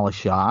Cronulla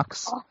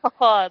Sharks.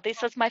 Oh,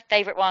 this was my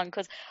favourite one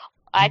because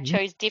I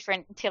chose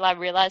different until I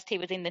realised he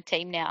was in the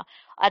team now.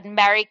 I'd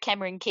marry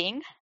Cameron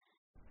King.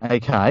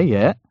 Okay,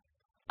 yeah.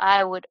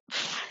 I would.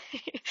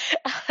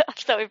 I'm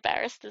so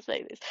embarrassed to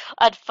say this.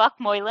 I'd fuck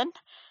Moylan.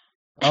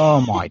 Oh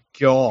my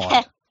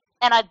God.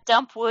 And I'd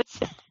dump Woods.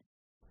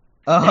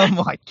 Oh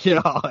my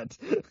God.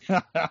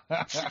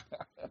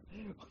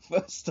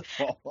 First of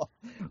all,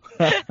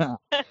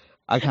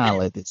 I can't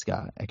let this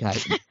go. Okay.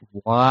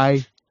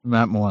 Why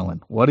Matt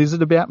Moylan? What is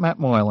it about Matt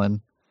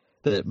Moylan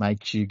that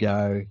makes you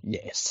go,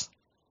 yes?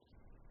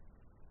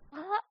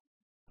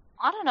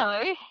 I don't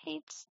know.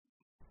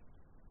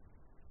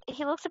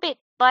 He looks a bit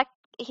like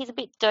he's a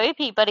bit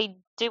dopey, but he'd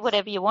do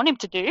whatever you want him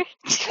to do.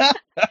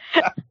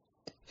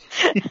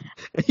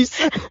 He's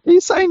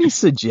saying he's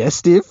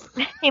suggestive.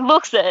 He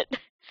looks it.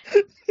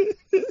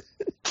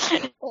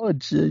 Oh,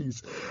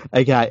 jeez.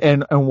 Okay,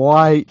 and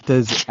why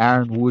does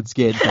Aaron Woods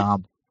get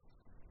dumped?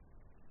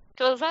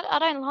 Because I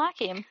don't like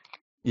him.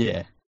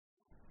 Yeah.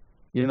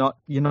 You're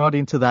not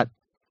into that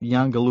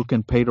younger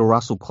looking Peter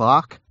Russell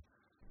Clark?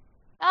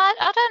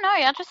 I don't know.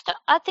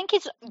 I think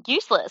he's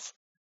useless.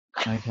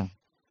 Okay.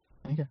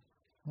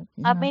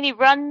 I mean, he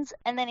runs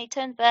and then he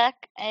turns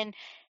back, and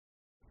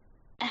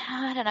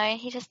I don't know.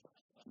 He's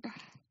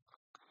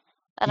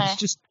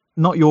just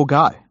not your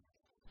go.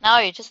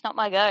 No, just not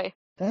my go.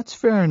 That's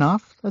fair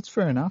enough.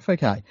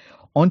 Okay.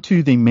 On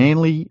to the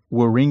Manly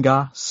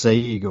Warringah Sea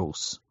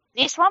Eagles.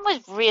 This one was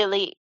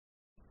really,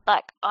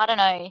 like, I don't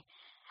know,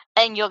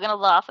 and you're going to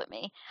laugh at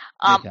me.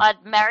 Okay.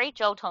 I'd marry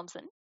Joel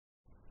Thompson.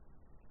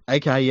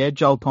 Okay, yeah,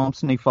 Joel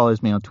Thompson, he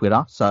follows me on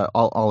Twitter, so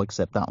I'll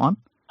accept that one.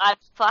 I'd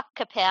fuck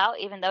Kapow,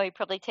 even though he'd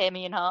probably tear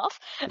me in half.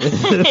 But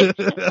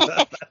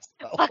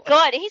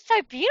God, he's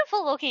so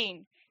beautiful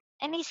looking.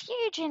 And he's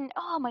huge, and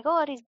oh my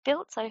God, he's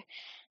built so...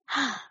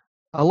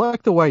 I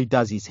like the way he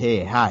does his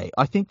hair, hey.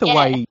 I think the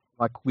way,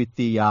 like, with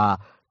the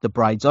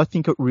braids, I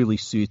think it really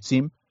suits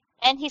him.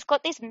 And he's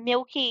got this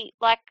milky,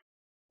 like,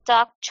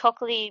 dark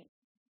chocolatey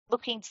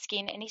looking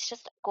skin, and he's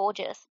just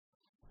gorgeous.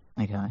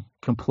 Okay,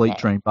 complete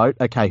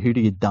dreamboat. Okay, who do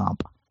you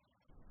dump?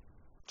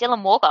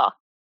 Dylan Walker.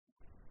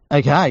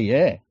 Okay,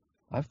 yeah.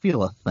 I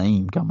feel a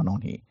theme coming on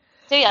here.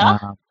 Do you?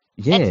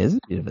 There's a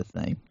bit of a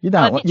theme. You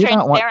I'm don't a bit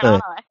want the...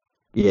 aren't I?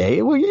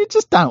 Yeah, well, you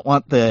just don't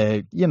want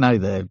the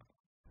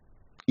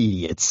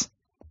idiots.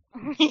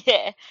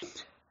 Yeah.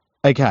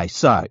 Okay,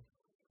 so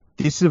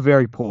this is a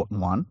very important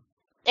one.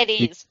 It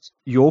is. It's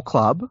your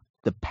club,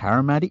 the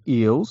Parramatta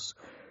Eels.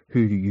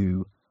 Who do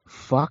you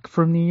fuck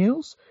from the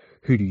Eels?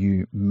 Who do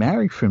you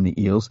marry from the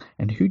Eels?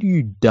 And who do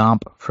you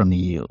dump from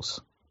the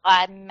Eels?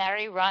 I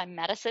marry Ryan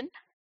Madison.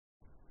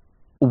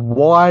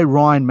 Why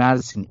Ryan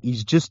Madison?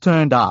 He's just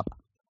turned up.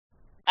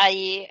 Are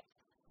you...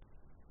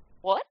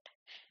 What?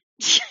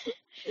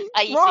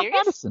 Are you Ryan serious?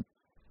 Madison.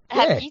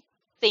 Yeah.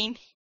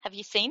 Have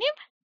you seen him?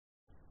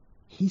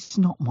 He's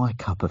not my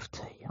cup of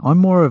tea. I'm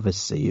more of a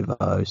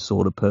CVO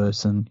sort of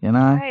person, you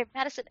know? No,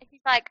 Madison, he's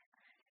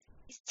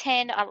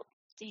 10,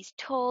 he's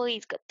tall,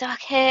 he's got dark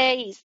hair,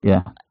 he's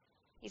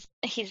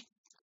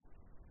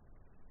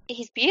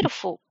He's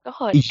beautiful.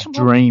 God, He's come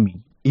on.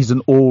 dreamy. He's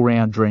an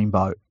all-round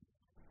dreamboat.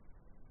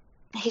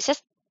 He's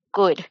just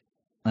good.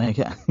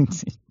 Okay.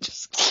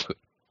 Just good.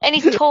 And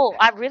he's tall.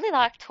 I really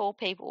like tall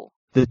people.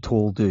 The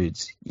tall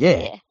dudes.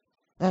 Yeah.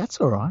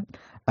 That's all right.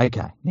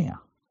 Okay,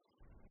 now,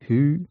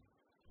 who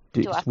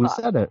Do I was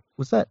fuck?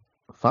 that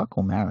fuck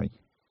or marry?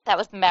 That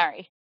was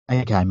marry.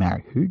 Okay,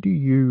 marry. Who do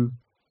you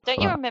Don't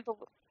you fuck? remember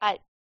I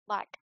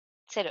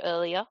said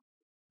earlier?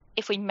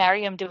 If we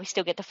marry him, do we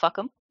still get to fuck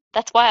him?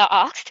 That's why I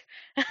asked.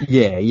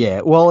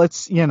 Yeah. Well,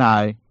 it's,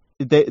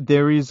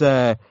 there is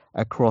a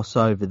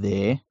crossover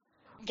there,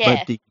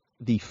 but Yeah.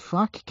 the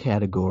fuck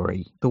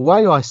category, the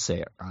way I see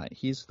it, right?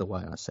 Here's the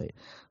way I see it.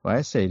 The way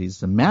I see it is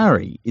the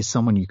marry is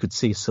someone you could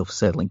see yourself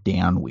settling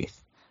down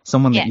with,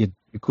 someone that Yeah.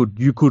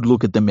 you could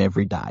look at them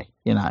every day.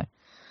 Yeah.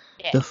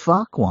 The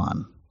fuck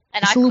one,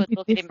 And it's I a little could bit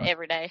look at him different.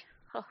 every day.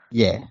 Oh,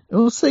 Yeah.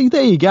 Well, see,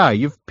 there you go.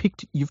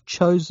 You've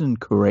chosen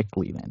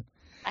correctly then.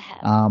 I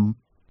have.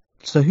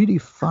 So who do you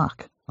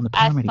fuck on the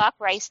I paramedic? fuck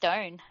Ray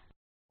Stone.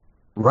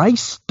 Ray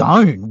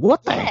Stone?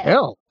 What the Yeah.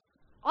 hell?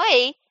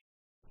 Oi,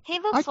 he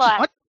looks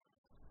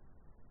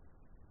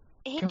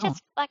he Go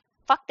just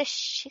fuck the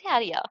shit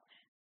out of you.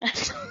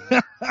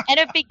 And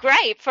it'd be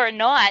great for a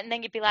night, and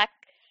then you'd be like,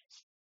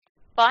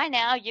 bye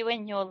now, you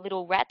and your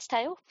little rat's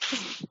tail.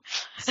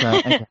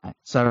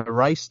 So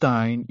Ray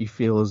Stone, you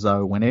feel as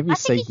though whenever you I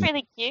see think he's him,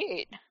 really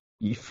cute.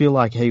 you feel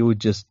like he would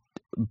just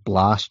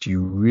blast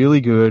you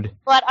really good.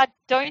 But I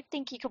don't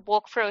think you could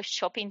walk through a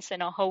shopping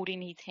centre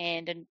holding his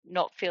hand and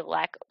not feel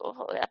like,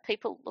 oh, are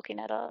people looking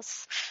at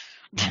us?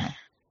 No.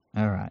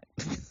 All right.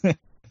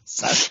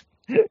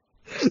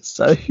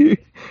 So who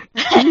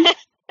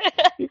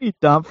you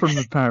dump from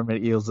the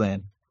Pyramid Eels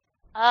then?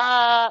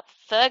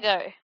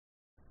 Fergo.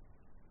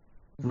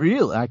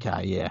 Really?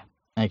 Okay, yeah.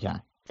 Okay.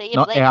 See you,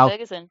 Not Blake our,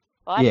 Ferguson.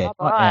 Bye, yeah,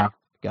 bye, not bye. our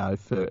go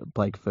for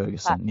Blake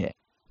Ferguson, yeah.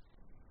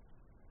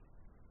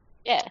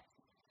 Yeah.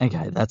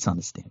 Okay, that's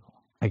understandable.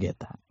 I get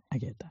that.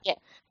 Yeah.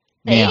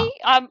 Now, See,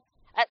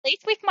 at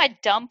least with my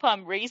dump,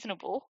 I'm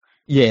reasonable.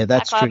 yeah,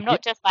 that's true. I'm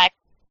not just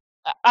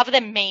other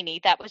than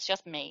Meanie, that was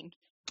just mean.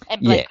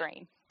 And Blake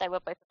Green, they were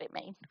both a bit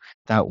mean.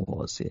 That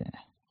was, yeah.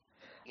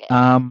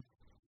 Yeah.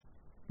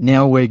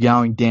 Now we're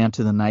going down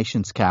to the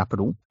nation's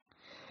capital,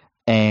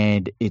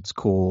 and it's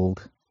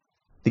called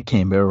the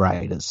Canberra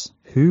Raiders.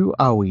 Who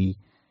are we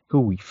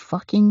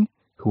fucking?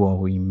 Who are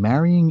we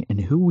marrying? And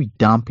who are we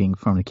dumping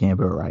from the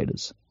Canberra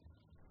Raiders?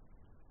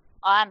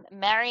 I'm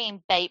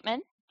marrying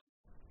Bateman.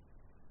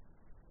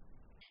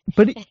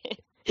 But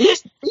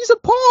he's a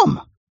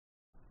pom.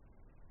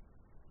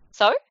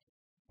 So?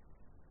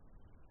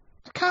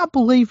 I can't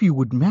believe you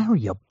would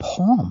marry a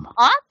pom.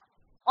 I'm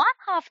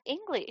half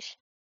English.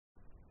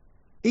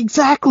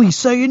 Exactly.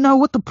 So you know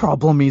what the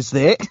problem is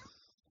there.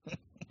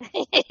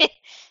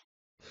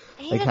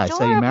 He's okay,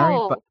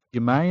 adorable. So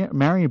you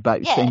marry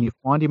Bates, and you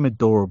find him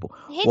adorable.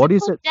 He's what a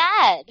is good it?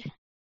 dad.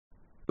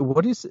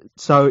 What is it?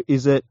 So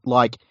is it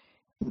like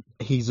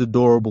he's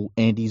adorable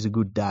and he's a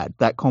good dad?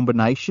 That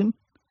combination?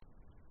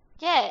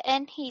 Yeah,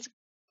 and he's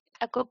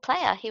a good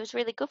player. He was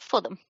really good for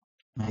them.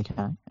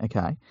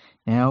 Okay.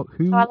 Now,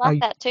 who So I are like you?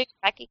 that too.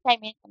 Like he came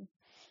in.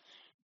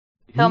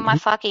 Who am I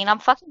fucking? I'm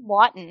fucking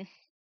Whiten.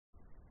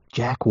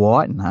 Jack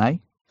Whiten,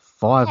 hey?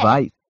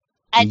 5'8".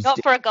 And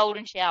not for a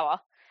golden shower.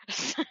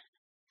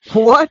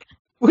 What?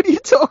 What are you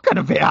talking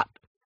about?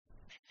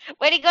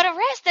 When he got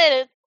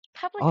arrested at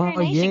public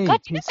urination.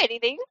 God, do you know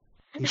anything?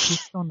 He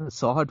pissed on the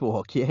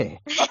sidewalk, yeah.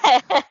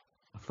 I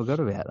forgot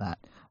about that.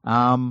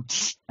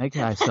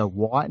 Okay, so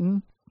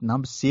Whiten,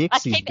 number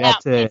 6, he's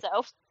about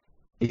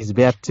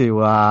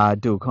to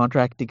do a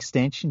contract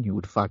extension. You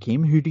would fuck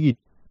him. Who do you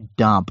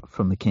dump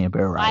from the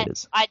Canberra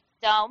Raiders? I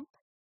dump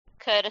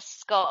Curtis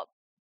Scott.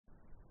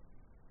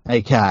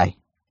 Okay,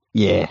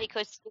 yeah.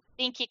 Because you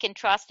think you can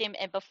trust him,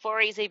 and before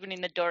he's even in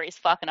the door, he's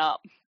fucking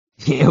up.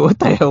 Yeah, what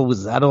the hell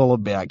was that all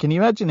about? Can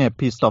you imagine how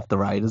pissed off the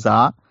Raiders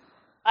are?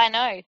 I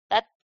know.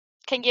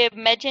 Can you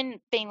imagine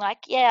being like,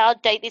 yeah, I'll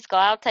date this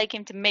guy, I'll take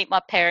him to meet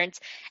my parents,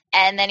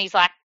 and then he's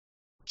like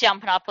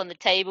jumping up on the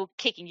table,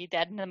 kicking your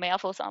dad in the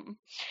mouth or something.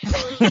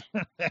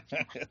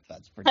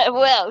 That's pretty cool.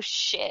 Well,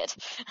 shit.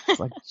 It's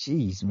like,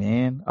 geez,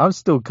 man. I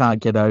still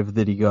can't get over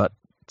that he got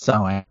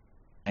so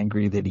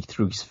angry that he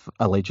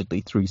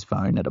allegedly threw his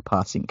phone at a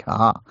passing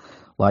car.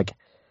 Like,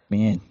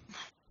 man,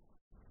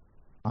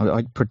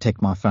 I'd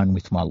protect my phone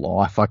with my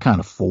life. I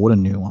can't afford a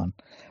new one.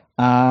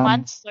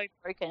 Mine's so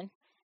broken.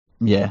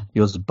 Yeah,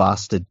 yours is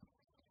busted.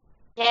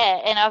 Yeah,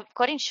 and I've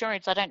got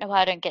insurance. I don't know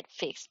why I don't get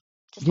fixed.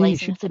 Just yeah,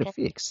 laziness, you should get it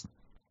fixed.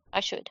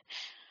 I should.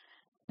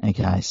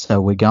 Okay, so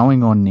we're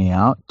going on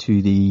now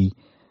to the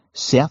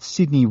South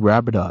Sydney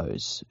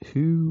Rabbitohs.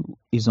 Who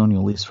is on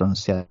your list from the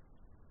South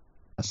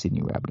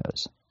Sydney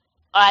Rabbitohs?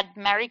 I'd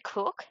marry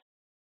Cook.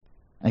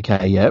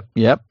 Okay, yep.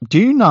 Do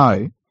you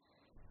know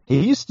he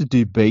used to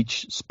do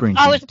beach sprinting?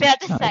 I was about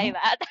to say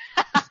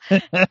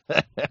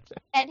that.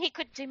 And he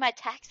could do my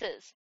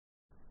taxes.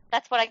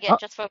 That's what I get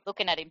just for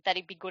looking at him, that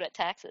he'd be good at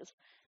taxes.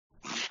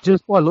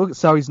 Just by look,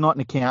 so he's not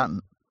an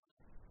accountant.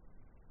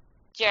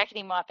 Do you reckon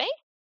he might be?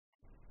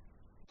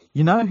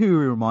 You know who he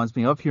reminds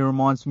me of? He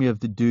reminds me of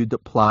the dude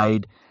that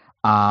played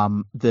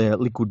the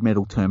liquid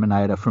metal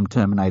Terminator from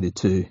Terminator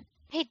 2.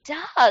 He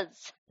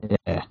does.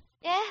 Yeah.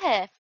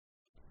 Yeah,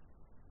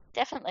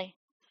 definitely.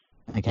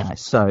 Okay,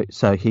 Definitely.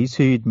 so he's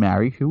who you'd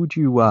marry. Who would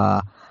you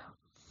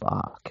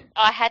fuck?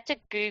 I had to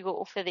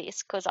Google for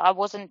this because I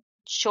wasn't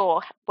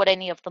sure what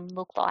any of them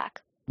looked like.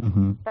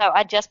 Hmm. So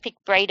I just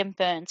picked Braden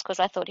Burns because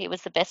I thought he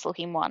was the best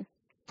looking one.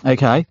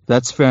 Okay,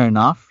 that's fair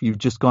enough. You've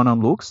just gone on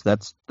looks.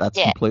 That's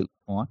Yeah. completely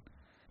fine.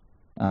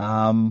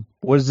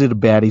 What is it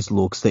about his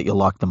looks that you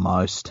like the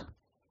most?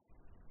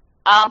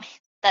 Um,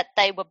 that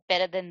they were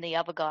better than the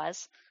other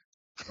guys.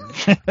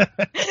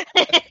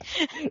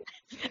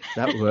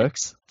 That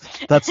works.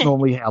 That's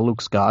normally how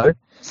looks go.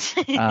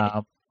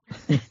 Um,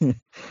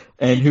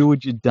 and who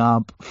would you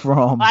dump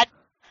from? I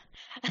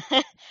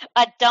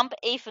I'd dump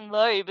Ethan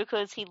Lowe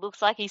because he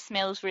looks like he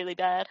smells really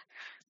bad.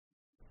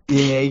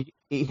 Yeah,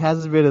 he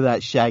has a bit of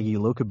that shaggy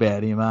look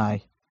about him, eh?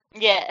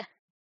 Yeah,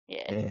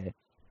 yeah. Yeah.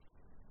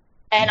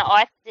 And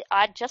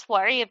I just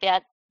worry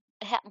about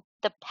how,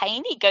 the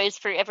pain he goes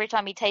through every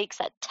time he takes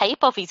that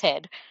tape off his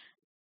head.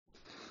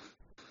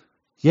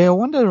 Yeah, I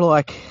wonder,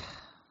 like,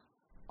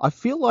 I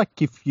feel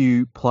like if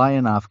you play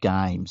enough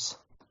games,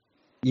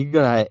 you're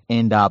going to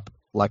end up,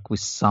 like, with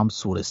some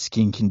sort of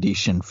skin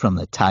condition from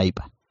the tape.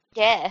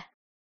 Yeah,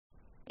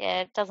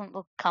 yeah. It doesn't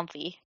look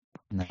comfy.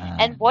 No,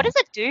 And what no. does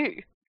it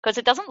do? Because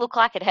it doesn't look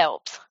like it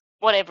helps.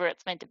 Whatever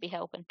it's meant to be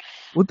helping.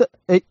 Well,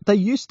 they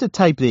used to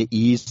tape their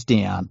ears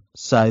down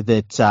so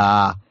that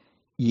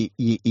your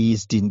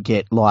ears didn't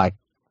get, like,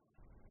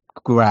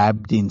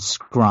 grabbed in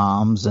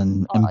scrums Oh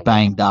and yeah.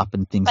 banged up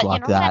and things But you're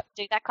like not allowed that.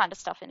 to do that kind of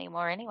stuff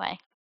anymore anyway.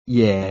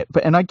 Yeah,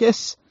 and uh,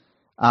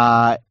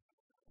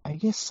 I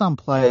guess some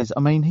players. I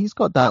mean, he's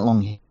got that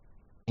long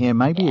hair.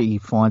 Maybe Yeah. he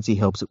finds he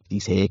helps it with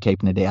his hair,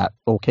 keeping it out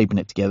or keeping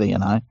it together. You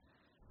know.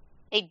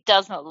 He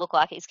does not look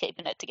like he's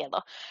keeping it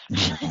together.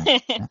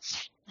 Yeah.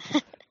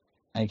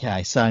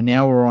 Okay, so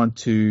now we're on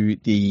to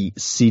the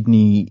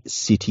Sydney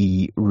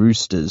City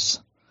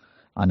Roosters.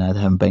 I know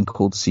they haven't been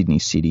called Sydney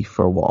City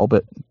for a while,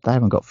 but they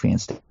haven't got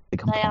fans to They are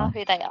complain.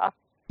 who they are.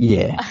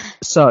 Yeah.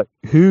 So,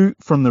 who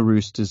from the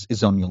Roosters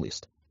is on your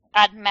list?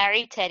 I'd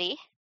marry Teddy.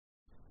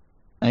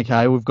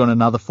 Okay, we've got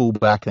another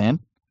fullback then.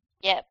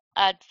 Yep.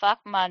 I'd fuck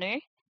Manu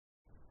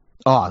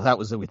Oh, that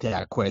was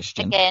without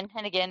question. again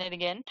and again and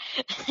again.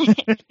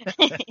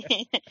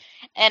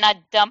 And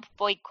I'd dump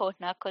Boyd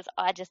Cordner because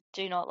I just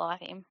do not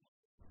like him.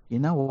 You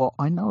know what?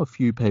 I know a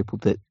few people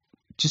that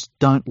just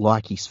don't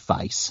like his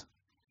face.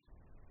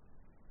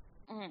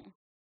 Mm.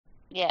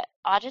 Yeah,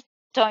 I just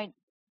don't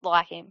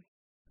like him.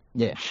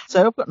 Yeah.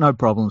 So I've got no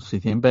problems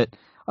with him, but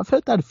I've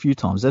heard that a few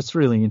times. That's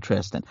really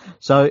interesting.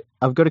 So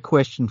I've got a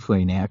question for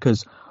you now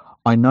because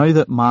I know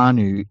that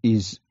Manu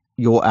is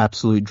your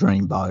absolute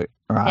dreamboat,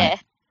 right?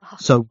 Yeah.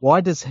 So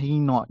why does he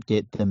not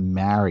get the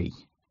marry?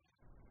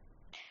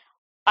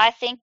 I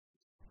think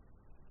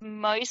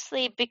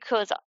mostly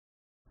because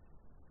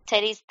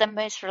Teddy's the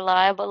most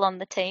reliable on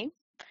the team.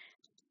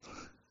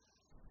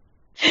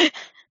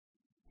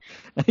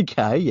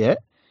 Okay, yeah,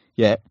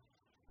 yeah,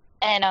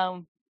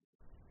 And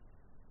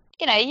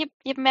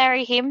you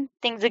marry him,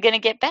 things are gonna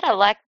get better.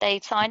 Like they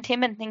signed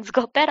him and things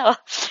got better.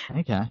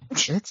 okay.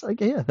 That's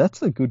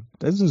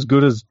as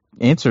good as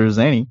answer as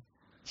any.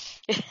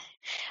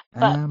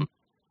 But Um,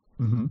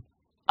 mhm.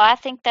 I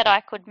think that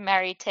I could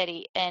marry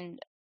Teddy and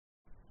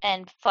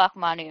fuck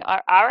Manu.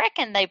 I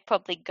reckon they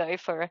probably go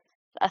for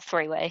a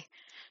three-way.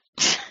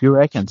 You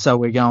reckon? So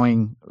we're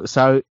going.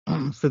 So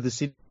for the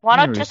Sydney Why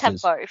not just have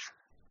Roosters,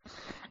 both?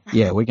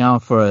 yeah, we're going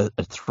for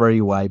a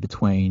three-way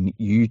between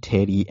you,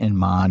 Teddy, and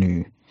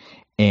Manu.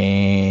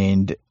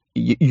 And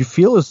you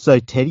feel as though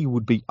Teddy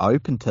would be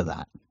open to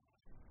that.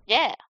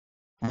 Yeah,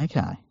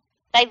 Okay.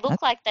 they look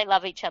That, like they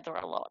love each other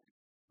a lot.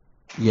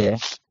 yeah. Yeah.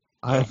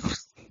 I,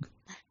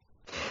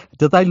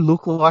 do they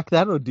look like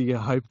that, or do you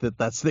hope that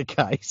that's the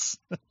case?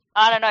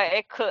 I don't know.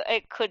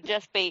 It could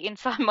just be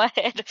inside my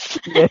head.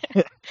 Yeah.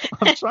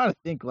 I'm trying to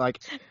think. Like,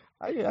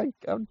 I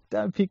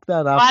don't pick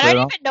that up, I but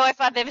don't even know if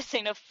I've ever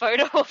seen a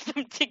photo of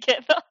them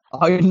together.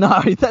 I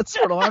know that's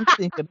what I'm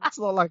thinking. It's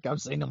not like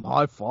I've seen them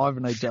high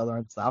fiving each other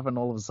and stuff, and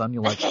all of a sudden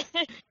you're like,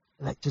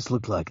 they just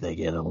look like they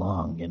get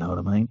along. You know what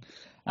I mean?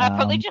 I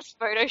probably just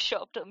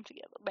photoshopped them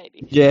together,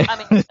 maybe. Yeah. I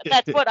mean,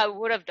 that's what I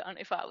would have done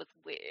if I was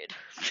weird.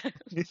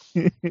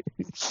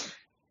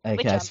 Which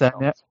Okay, I'm so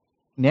not.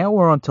 now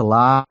we're on to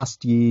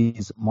last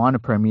year's minor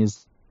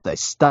premiers. They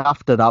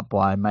stuffed it up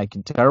by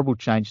making terrible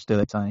changes to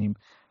their team,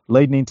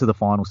 leading into the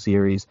final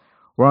series.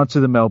 We're on to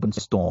the Melbourne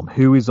Storm.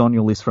 Who is on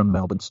your list from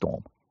Melbourne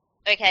Storm?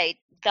 Okay,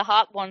 the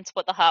heart wants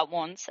what the heart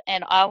wants,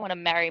 and I want to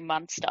marry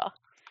Munster.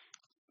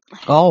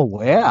 Oh,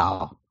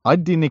 wow. I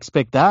didn't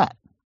expect that.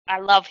 I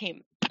love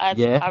him.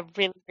 Yeah. I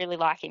really, really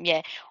like him.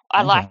 Yeah, I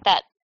Okay. like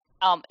that.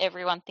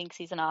 Everyone thinks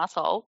he's an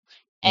asshole,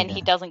 and he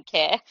Yeah. doesn't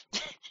care.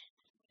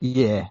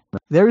 Yeah.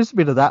 There is a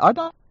bit of that. I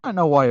don't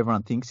know why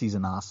everyone thinks he's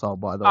an arsehole,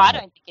 by the I way.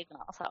 don't think he's an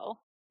asshole.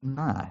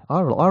 No,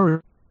 I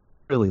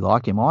really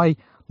like him. I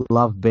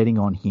love betting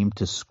on him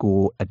to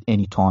score at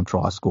any time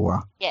try scorer.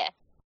 Yeah,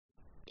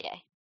 yeah.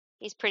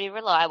 He's pretty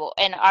reliable,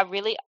 and I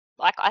really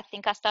like. I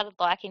think I started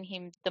liking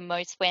him the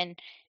most when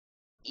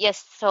you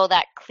saw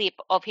that clip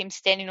of him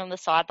standing on the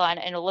sideline,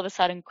 and all of a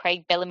sudden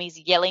Craig Bellamy's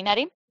yelling at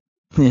him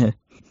Yeah.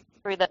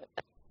 through the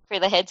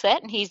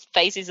headset, and his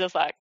face is just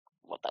like,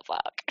 what the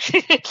fuck?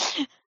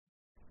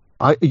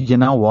 You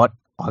know what?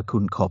 I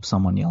couldn't cop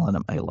someone yelling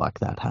at me like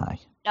that. Hey.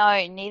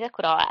 No, neither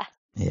could I.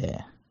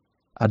 Yeah.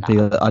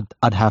 Nah.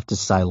 I'd have to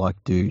say, like,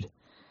 dude,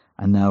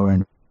 I know we're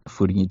in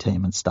footing your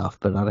team and stuff,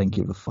 but I don't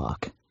give a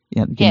fuck.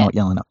 You're Yeah, not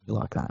yelling at me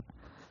like that.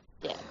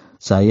 yeah.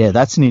 So yeah,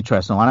 that's an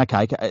interesting one.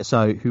 Okay,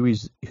 so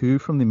who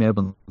from the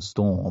Melbourne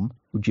Storm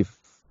would you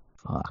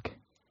fuck?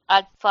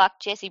 I'd fuck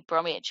Jesse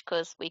Bromwich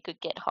because we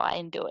could get high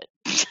and do it.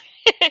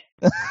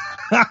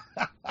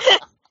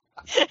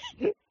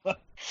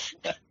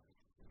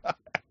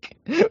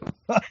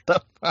 What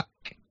the fuck?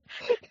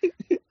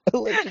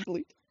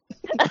 Allegedly.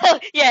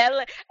 Yeah,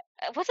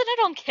 wasn't it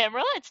on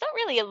camera? It's not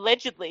really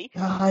allegedly.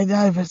 I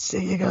know, but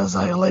see, you gotta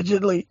say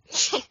allegedly.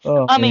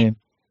 Oh I man. mean,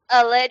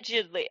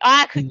 allegedly.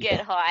 I could get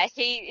Yeah. high.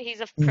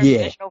 He's a Yeah.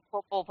 professional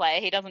football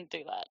player. He doesn't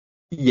do that.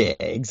 Yeah.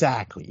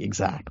 Exactly. He would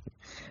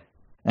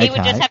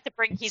just Okay. have to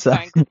bring his So.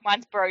 phone because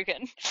mine's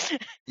broken.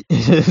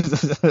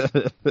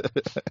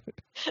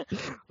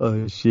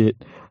 Oh shit.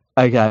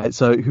 Okay,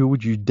 so who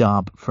would you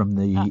dump from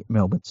the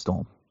Melbourne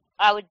Storm?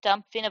 I would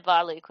dump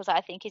Vunivalu because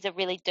I think he's a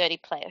really dirty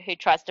player who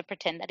tries to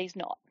pretend that he's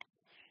not.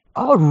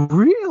 Oh,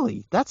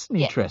 really? That's an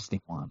Yeah.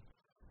 interesting one.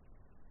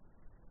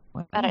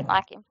 Wow. I don't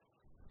like him.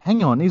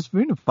 Hang on, is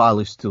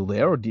Vunivalu still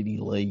there or did he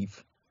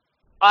leave?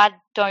 I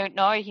don't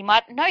know. He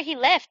might. No, he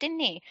left, didn't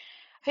he?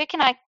 Who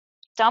can I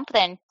dump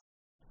then?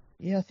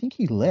 Yeah, I think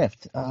he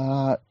left.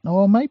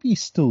 No, maybe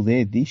he's still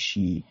there this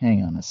year.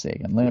 Hang on a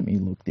second. Let me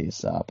look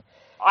this up.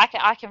 I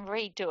can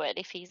redo it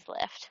if he's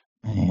left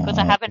because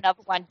I have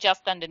another one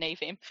just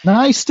underneath him.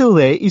 No, he's still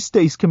there. He's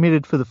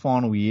committed for the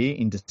final year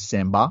in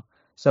December,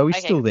 so he's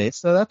Okay. still there.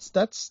 So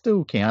that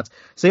still counts.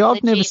 See,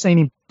 I've never Legit. seen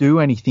him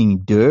do anything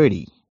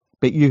dirty,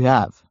 but you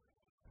have.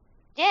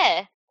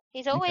 Yeah,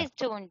 he's always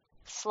doing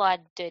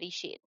slide dirty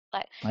shit,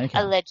 like Okay.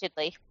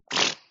 allegedly.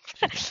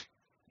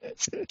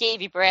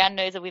 Stevie Brown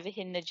knows it with a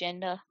hidden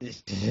agenda.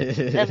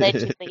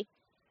 Allegedly.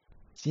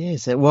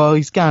 Yes. Well,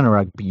 he's going to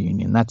rugby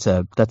union. That's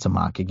a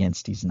mark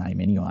against his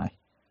name anyway.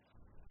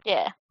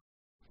 Yeah.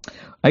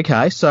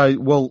 Okay,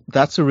 so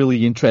that's a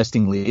really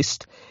interesting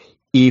list.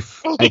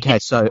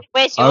 So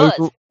Where's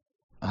yours?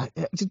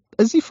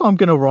 As if I'm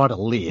going to write a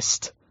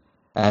list,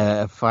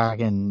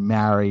 fucking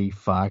marry,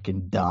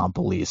 fucking dump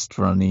list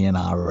from the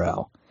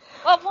NRL.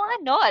 Well, why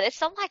not? It's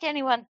not like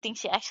anyone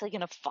thinks you're actually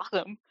gonna fuck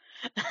him.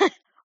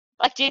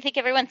 Like, do you think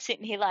everyone's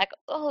sitting here like,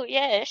 oh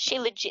yeah, she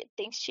legit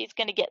thinks she's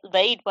gonna get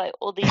laid by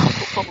all these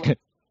footballers?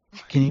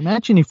 Can you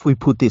imagine if we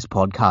put this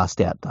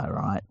podcast out though,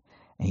 right?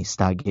 And you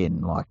start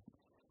getting like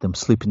them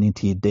slipping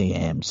into your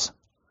DMs,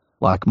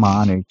 like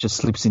Manu just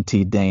slips into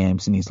your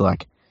DMs and he's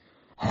like,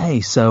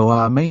 "Hey,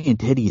 so me and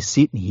Teddy are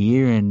sitting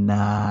here and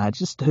I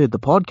just heard the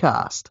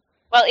podcast."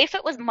 Well, if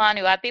it was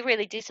Manu, I'd be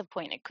really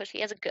disappointed because he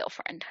has a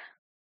girlfriend.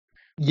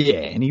 Yeah,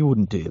 and he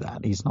wouldn't do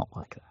that. He's not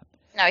like that.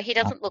 No, he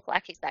doesn't look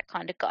like he's that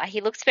kind of guy.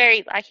 He looks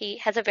very like he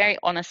has a very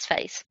honest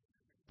face.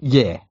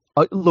 Yeah.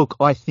 Look,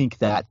 I think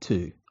that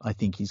too. I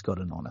think he's got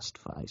an honest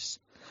face.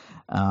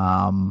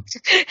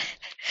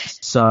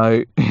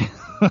 So,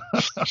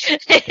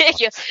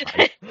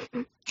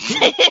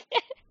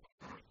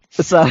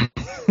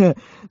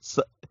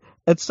 so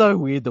it's so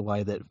weird the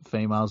way that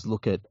females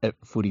look at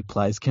footy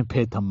players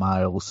compared to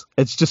males.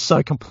 It's just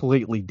so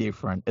completely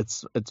different.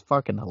 It's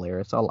fucking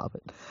hilarious. I love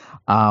it.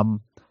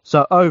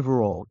 So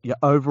overall, your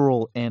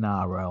overall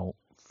NRL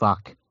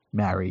fuck,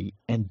 marry,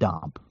 and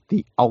dump,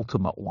 the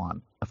ultimate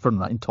one from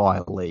the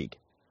entire league.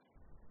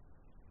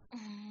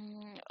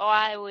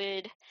 I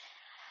would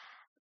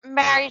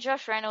marry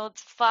Josh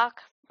Reynolds, fuck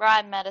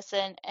Ryan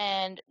Madison,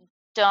 and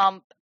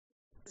dump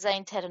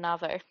Zane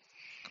Tedenavo.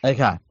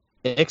 Okay,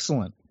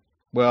 excellent.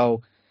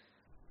 Well,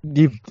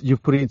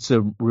 you've put in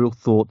some real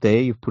thought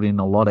there. You've put in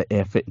a lot of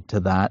effort into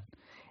that.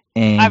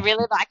 And I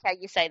really like how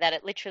you say that.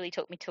 It literally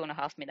took me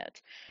 2.5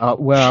 minutes.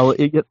 Well,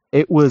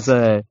 it was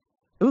a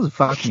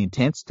fucking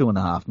intense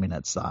 2.5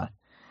 minutes though.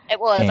 It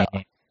was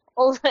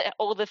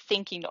all the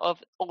thinking of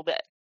all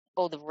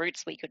the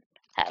routes we could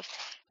have.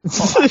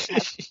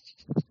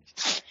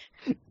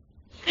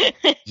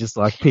 Just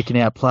like picking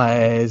out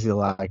players. You're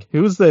like,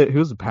 who's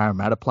the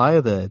Parramatta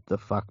player? The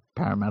fuck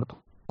Parramatta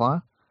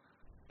player?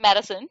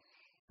 Madison.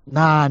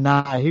 Nah.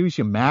 Who was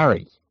your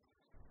marry?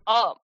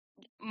 Oh,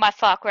 my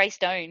fuck, Ray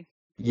Stone.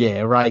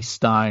 Yeah, Ray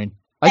Stone.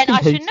 I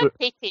shouldn't have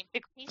picked him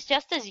because he's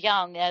just as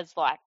young as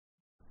like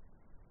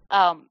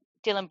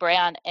Dylan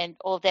Brown and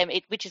all of them,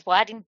 which is why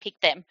I didn't pick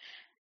them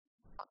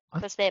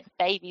because they're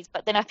babies.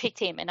 But then I picked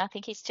him, and I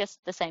think he's just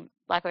the same,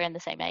 like around the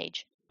same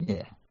age.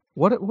 Yeah.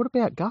 What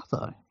about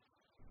Gutho?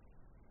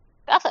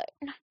 Gutho,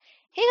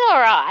 he's all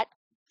right.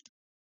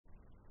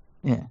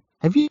 Yeah.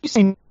 Have you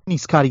seen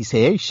he's cut his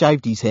hair? He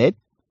shaved his head?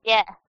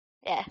 Yeah.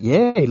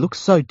 Yeah, he looks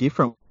so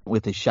different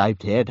with a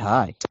shaved head,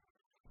 hey?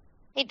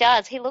 He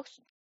does. He looks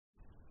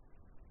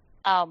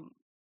a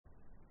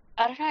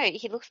I don't know.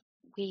 He looks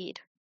weird.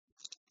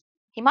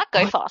 He might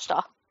go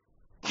faster.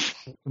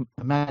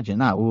 Imagine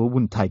that. Well, it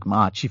wouldn't take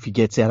much if he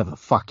gets out of a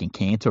fucking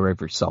canter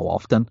every so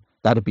often.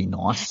 That'd be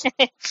nice.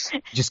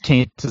 Just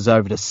canters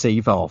over to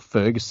Sevo or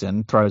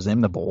Ferguson, throws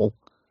them the ball.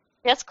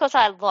 Just because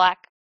I like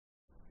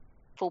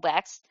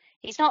fullbacks.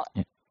 He's not.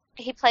 Yeah.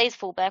 He plays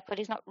fullback, but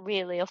he's not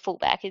really a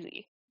fullback, is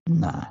he?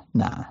 Nah.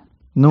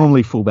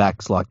 Normally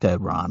fullbacks like to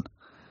run.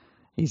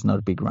 He's not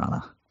a big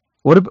runner.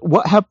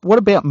 What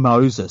about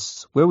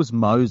Moses? Where was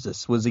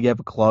Moses? Was he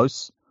ever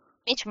close?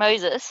 Mitch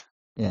Moses?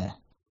 Yeah.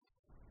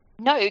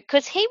 No,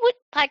 because he would,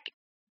 like,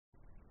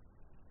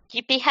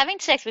 you'd be having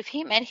sex with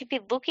him and he'd be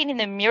looking in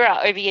the mirror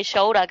over your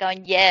shoulder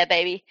going, yeah,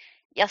 baby,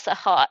 you're so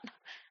hot.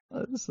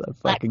 I'm so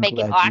Like, fucking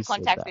making glad eye you said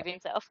contact that. with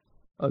himself.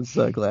 I'm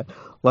so glad.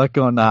 Like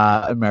on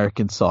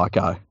American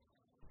Psycho.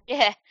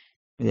 Yeah.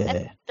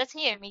 Yeah. That's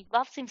him. He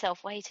loves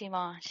himself way too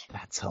much.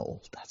 That's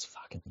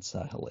fucking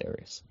so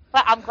hilarious.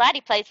 But I'm glad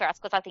he plays for us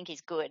because I think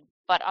he's good.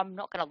 But I'm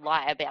not going to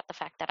lie about the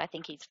fact that I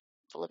think he's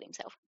full of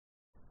himself.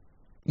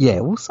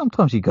 Yeah, well,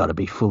 sometimes you got to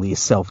be full of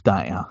yourself,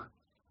 don't you?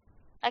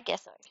 I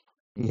guess so.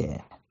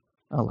 Yeah,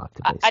 I like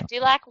to be. I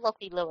do like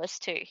Lockie Lewis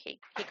too. He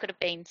could have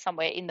been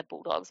somewhere in the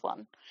Bulldogs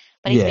one,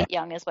 but he's a bit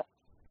young as well.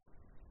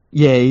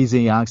 Yeah, he's a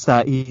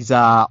youngster. He's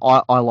I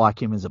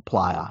like him as a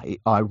player.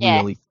 I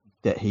really think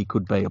that he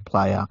could be a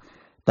player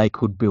they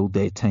could build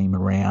their team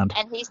around.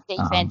 And his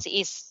defense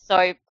is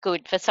so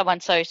good for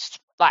someone so,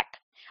 like,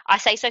 I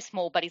say so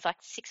small, but he's like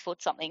 6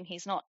 foot something.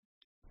 He's not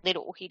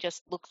little. He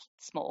just looks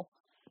small.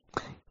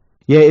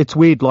 Yeah, it's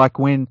weird. Like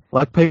when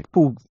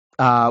people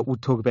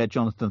would talk about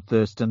Jonathan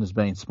Thurston as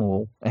being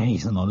small, and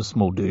he's not a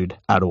small dude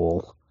at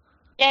all.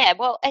 Yeah,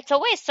 well, it's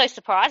always so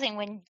surprising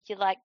when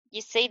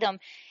you see them,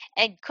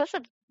 and because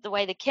of the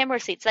way the camera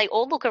sits, they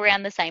all look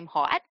around the same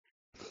height.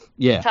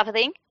 Yeah. Type of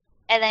thing.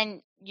 And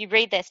then you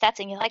read their stats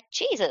and you're like,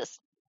 Jesus.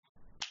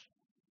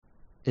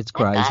 It's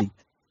crazy.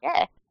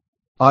 Yeah.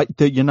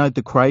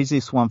 The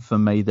craziest one for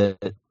me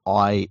that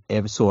I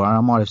ever saw, and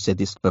I might have said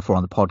this before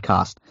on the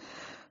podcast,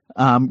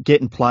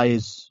 getting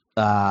players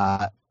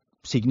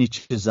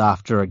signatures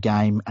after a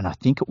game, and I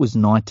think it was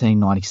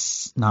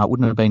 1990. No, it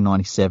wouldn't have been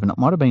 97. It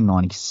might have been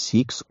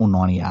 96 or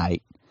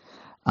 98.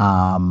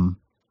 I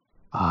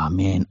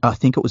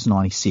think it was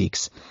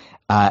 96.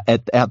 Out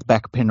the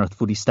back of Penrith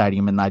Footy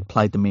Stadium, and they'd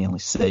played the Manly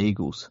Sea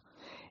Eagles.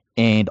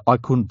 And I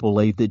couldn't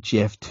believe that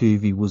Jeff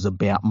Tuvey was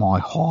about my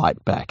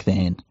height back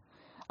then.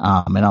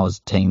 And I was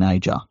a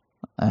teenager.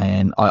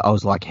 And I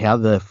was like, how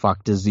the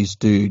fuck does this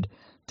dude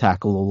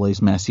tackle all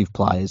these massive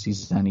players?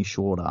 He's only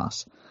short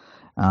ass.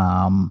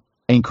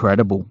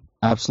 Incredible.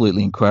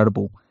 Absolutely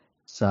incredible.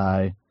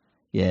 So,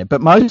 yeah.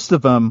 But most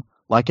of them,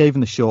 like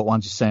even the short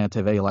ones you see on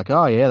TV, you're like,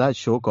 oh, yeah, that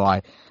short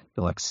guy,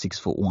 they're like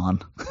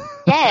 6'1".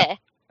 Yeah.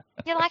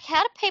 You're like,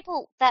 how do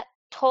people that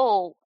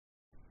tall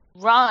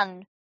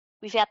run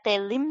without their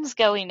limbs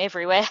going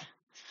everywhere?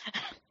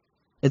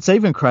 It's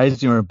even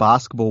crazier in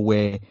basketball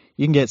where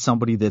you can get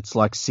somebody that's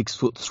like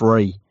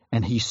 6'3"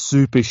 and he's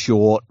super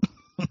short.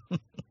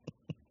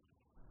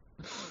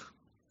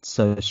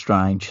 So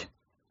strange.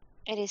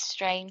 It is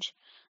strange.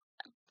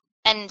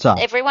 And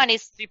everyone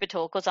is super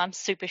tall because I'm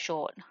super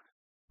short.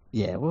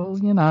 Yeah, well,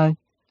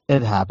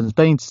 it happens.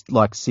 Being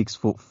like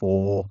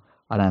 6'4",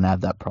 I don't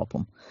have that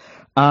problem.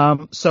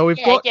 So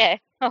we've got. Yeah.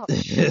 Oh.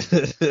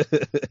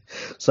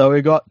 So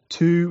we got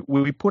two.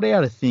 We put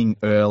out a thing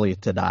earlier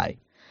today,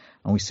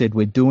 and we said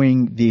we're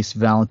doing this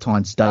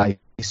Valentine's Day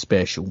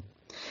special,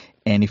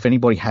 and if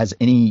anybody has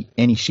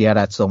any shout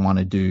outs they want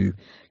to do,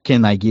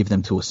 can they give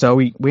them to us? So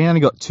we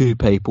only got 2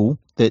 people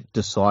that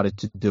decided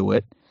to do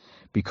it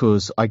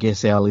because I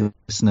guess our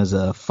listeners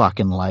are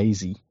fucking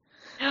lazy.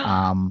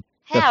 How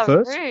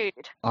rude!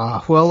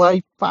 Well,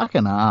 they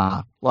fucking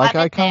are. Like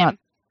I can't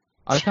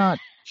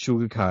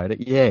sugarcoat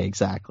it. Yeah,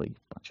 exactly.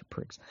 Bunch of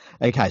pricks.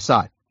 Okay,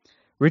 so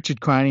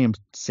Richard Cranium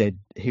said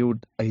he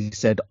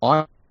said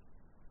I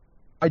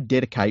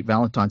dedicate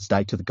Valentine's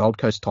Day to the Gold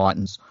Coast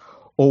Titans,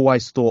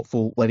 always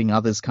thoughtful, letting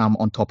others come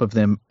on top of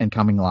them and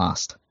coming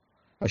last.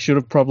 I should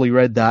have probably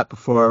read that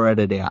before I read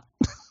it out.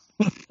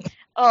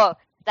 Oh,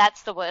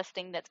 that's the worst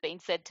thing that's been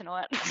said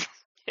tonight.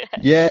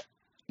 Yeah.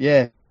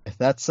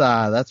 That's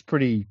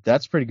pretty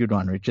good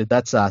one, Richard.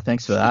 That's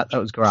thanks for that. That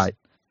was great.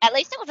 At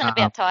least it wasn't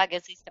about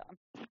Tigers this time.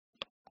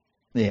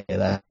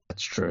 Yeah,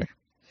 that's true.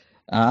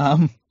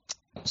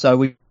 So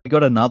we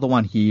got another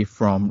one here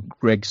from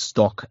Greg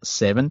Stock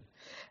 7,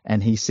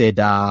 and he said,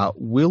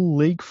 "Will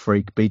League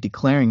Freak be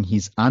declaring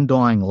his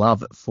undying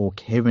love for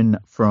Kevin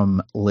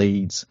from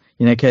Leeds?"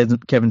 You know,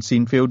 Kevin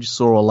Sinfield. You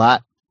saw all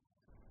that?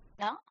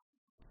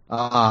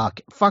 No.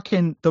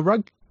 Fucking the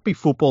Rugby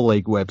Football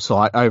League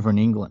website over in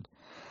England.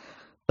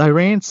 They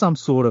ran some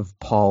sort of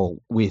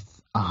poll with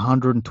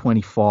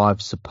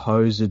 125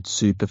 supposed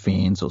super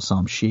fans or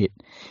some shit,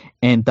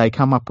 and they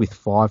come up with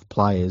 5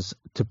 players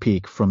to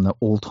pick from the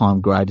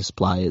all-time greatest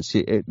players.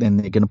 Then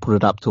they're going to put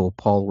it up to a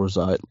poll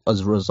result as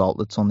a result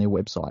that's on their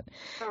website.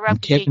 For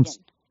rugby union?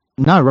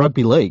 No,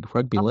 rugby league.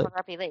 Rugby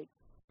league.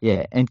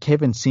 Yeah, and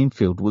Kevin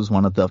Sinfield was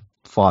one of the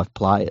 5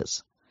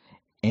 players.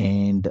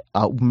 and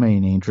me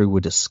and Andrew were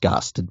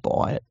disgusted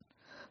by it.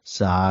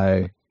 So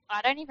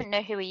I don't even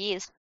know who he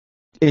is.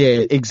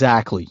 yeah,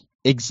 exactly.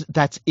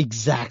 That's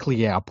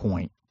exactly our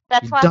point.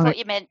 That's You why I don't. thought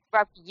you meant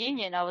rugby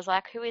union. I was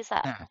like, who is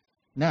that?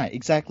 No, no,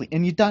 exactly.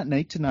 And you don't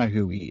need to know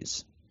who he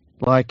is.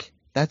 Like,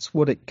 that's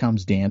what it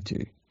comes down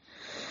to.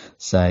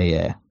 So,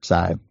 yeah.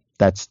 So,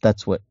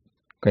 that's what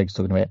Greg's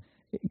talking about.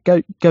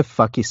 Go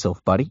fuck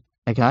yourself, buddy.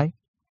 Okay?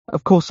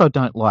 Of course I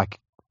don't like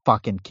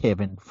fucking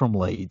Kevin from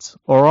Leeds.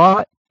 All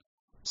right?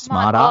 My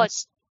Smart God,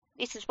 ass.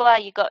 this is why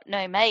you got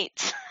no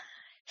mates.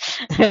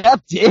 How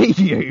dare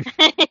you?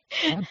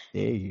 How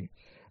dare you?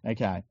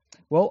 Okay.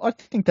 Well, I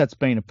think that's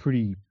been a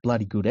pretty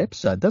bloody good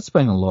episode. That's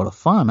been a lot of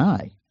fun,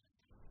 eh?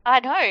 I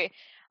know.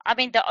 I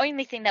mean, the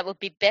only thing that would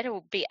be better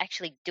would be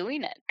actually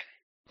doing it.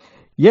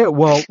 Yeah,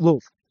 well,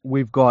 look,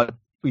 you've got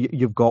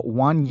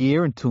 1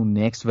 year until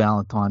next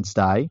Valentine's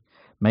Day.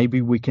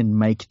 Maybe we can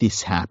make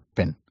this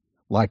happen.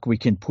 Like we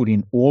can put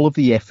in all of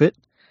the effort,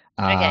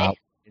 Okay.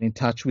 get in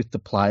touch with the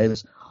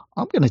players.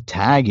 I'm going to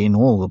tag in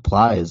all the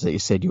players that you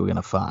said you were going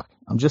to fuck.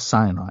 I'm just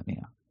saying right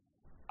now.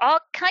 Oh,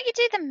 can't you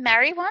do the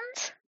marry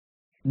ones?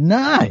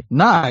 No,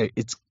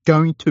 it's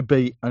going to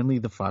be only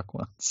the fuck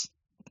ones.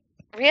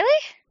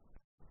 Really?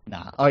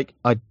 Nah, I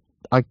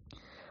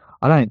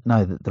don't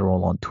know that they're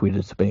all on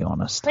Twitter, to be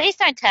honest. Please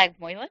don't tag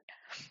Moylan.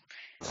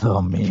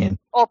 Oh man,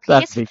 Or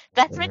that'd Pierce. be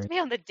That's meant to be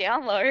on the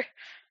down low.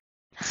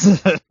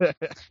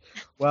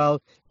 Well,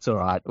 it's all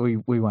right. We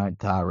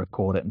won't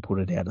record it and put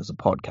it out as a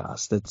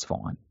podcast. It's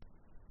fine.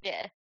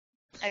 Yeah.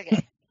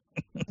 Okay.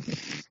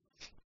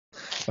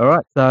 All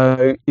right.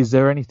 So, is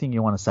there anything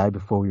you want to say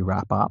before we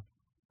wrap up?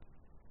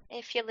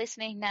 If you're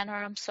listening, Nana,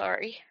 I'm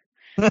sorry.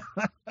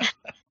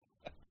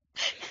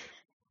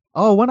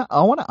 Oh,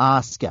 I want to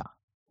ask you,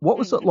 what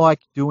was it like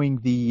doing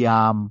the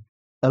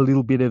a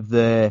little bit of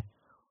the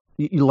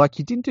you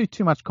didn't do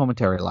too much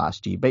commentary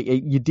last year, but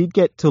you did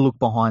get to look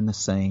behind the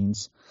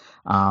scenes.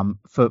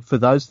 For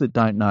those that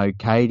don't know,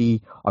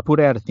 Katey, I put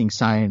out a thing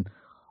saying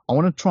I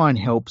want to try and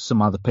help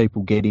some other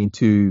people get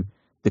into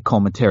the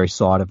commentary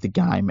side of the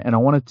game, and I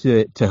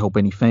wanted to help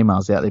any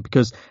females out there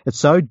because it's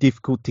so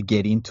difficult to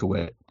get into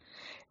it,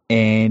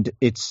 and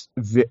it's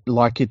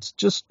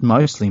just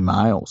mostly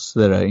males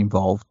that are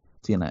involved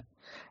in it.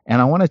 And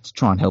I wanted to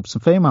try and help some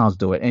females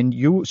do it. And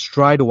you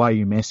straight away,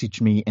 you messaged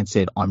me and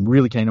said, I'm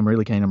really keen.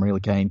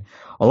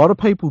 A lot of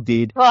people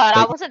did. But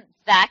I wasn't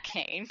that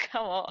keen.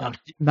 Come on.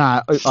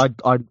 No,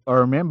 I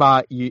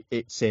remember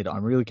it said,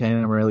 I'm really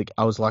keen.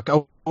 I was like,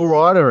 oh, all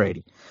right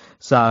already.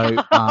 So,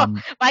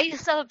 Why are you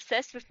so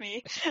obsessed with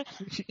me?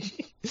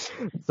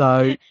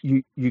 so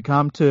you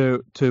come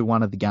to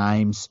one of the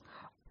games,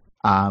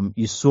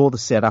 you saw the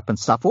setup and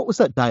stuff. What was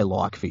that day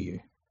like for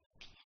you?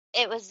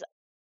 It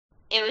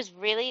was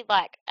really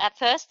like, at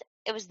first,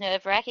 it was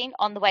nerve-wracking.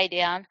 On the way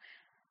down,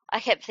 I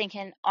kept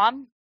thinking,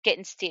 I'm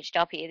getting stitched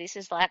up here. This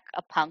is like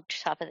a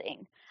punked type of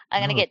thing. I'm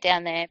going to get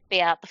down there,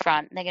 be out the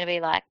front, and they're going to be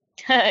like,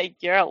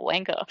 you're a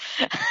wanker.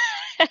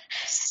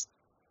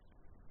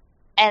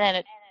 And then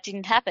it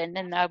didn't happen,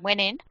 and I went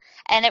in,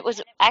 and it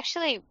was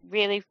actually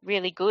really,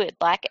 really good.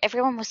 Like,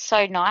 everyone was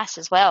so nice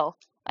as well.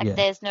 Like,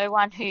 there's no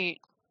one who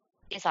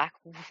is like,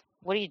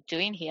 what are you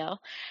doing here?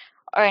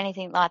 Or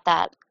anything like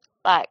that.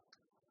 Like,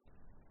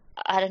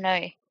 I don't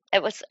know.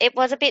 It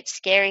was a bit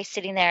scary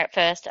sitting there at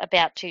first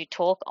about to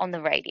talk on the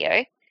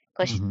radio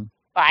because,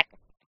 like,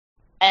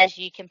 as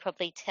you can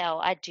probably tell,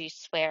 I do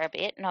swear a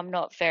bit, and I'm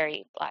not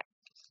very like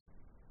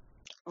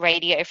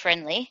radio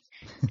friendly.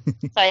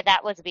 So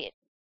that was a bit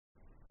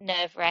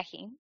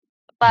nerve-wracking.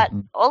 But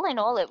all in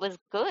all, it was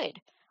good.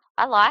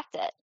 I liked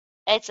it.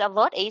 It's a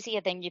lot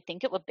easier than you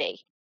think it would be.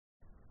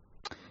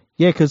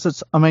 Yeah,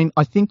 because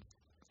I think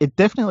it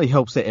definitely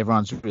helps that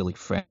everyone's really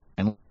friendly.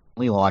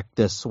 Like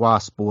the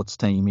SWA sports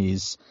team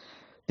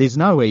there's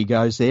no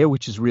egos there,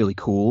 which is really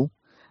cool.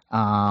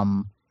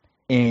 And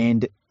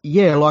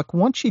yeah, like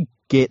once you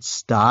get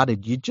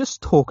started, you're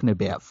just talking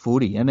about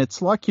footy, and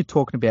it's like you're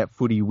talking about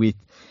footy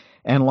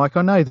and like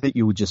I know that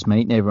you were just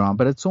meeting everyone,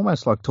 but it's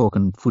almost like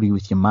talking footy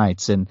with your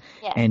mates, and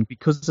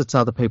because it's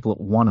other people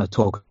that want to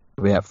talk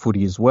about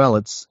footy as well,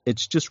 it's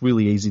just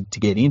really easy to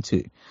get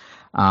into.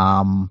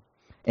 And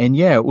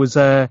yeah, it was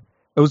a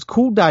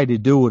cool day to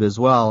do it as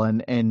well,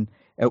 and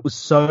it was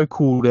so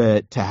cool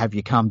to have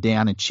you come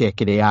down and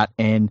check it out.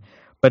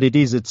 But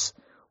it's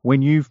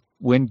when you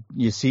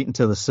sit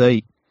into the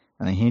seat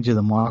and they hand you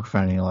the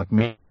microphone and you're like,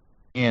 man,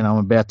 I'm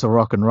about to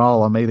rock and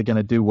roll. I'm either going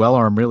to do well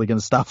or I'm really going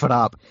to stuff it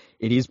up.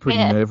 It is pretty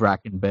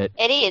nerve-wracking, but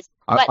it is.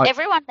 But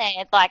everyone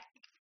there, like,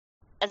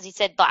 as you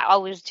said, like I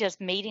was just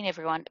meeting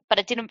everyone, but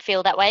it didn't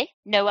feel that way.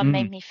 No one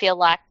made me feel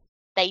like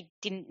they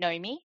didn't know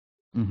me,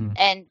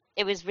 and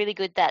it was really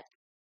good that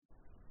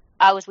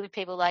I was with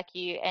people like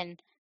you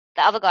and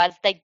the other guys.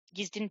 They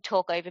just didn't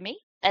talk over me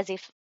as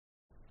if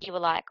you were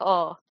like,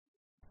 oh,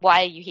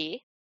 why are you here?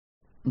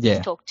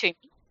 Just talk to me.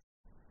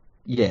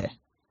 Yeah.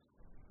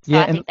 So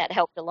I think that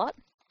helped a lot.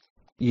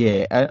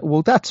 Yeah.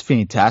 Well, that's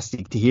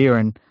fantastic to hear.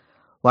 And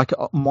like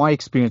my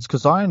experience,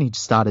 because I only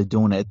started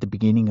doing it at the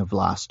beginning of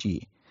last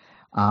year.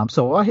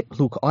 So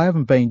I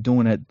haven't been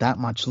doing it that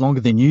much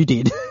longer than you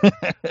did,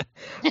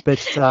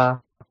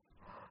 but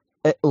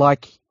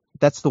like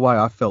that's the way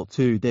I felt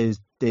too.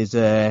 There's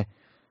a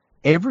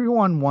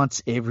everyone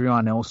wants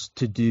everyone else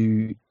to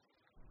do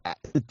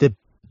the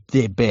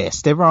their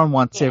best. Everyone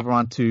wants Yeah.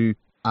 everyone to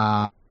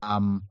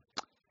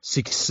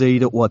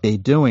succeed at what they're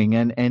doing,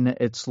 and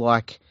it's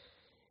like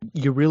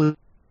you really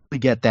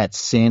get that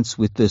sense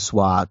with the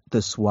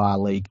SWA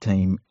League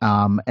team,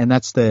 and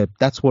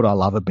that's what I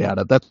love about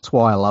it. That's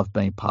why I love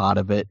being part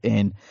of it,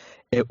 and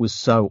it was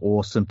so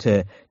awesome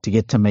to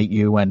get to meet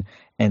you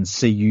and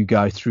see you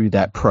go through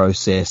that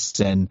process,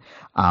 and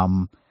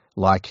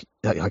like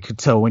I could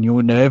tell when you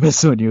were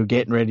nervous when you were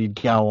getting ready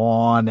to go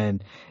on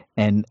and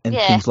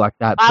Yeah. things like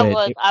that, I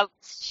was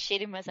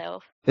shitting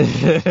myself.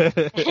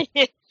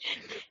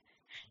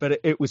 but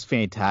it was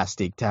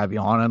fantastic to have you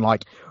on, and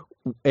like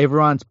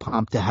everyone's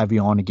pumped to have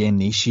you on again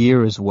this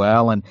year as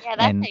well, Yeah,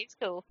 that and seems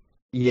cool.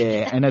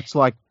 yeah, and it's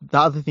like the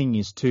other thing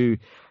is too,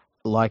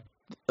 like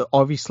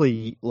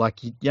obviously,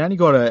 like you only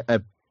got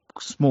a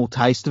small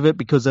taste of it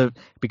because it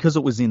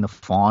was in the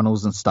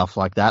finals and stuff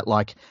like that.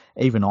 Like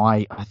even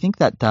I think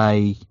that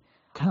day,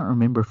 I can't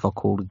remember if I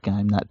called a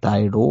game that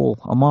day at all.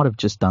 I might have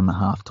just done the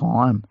half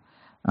time.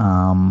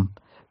 Um,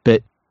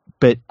 but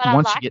But I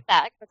once you liked get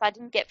that because I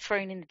didn't get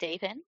thrown in the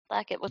deep end.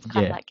 Like it was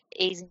kind of yeah like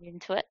easing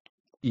into it.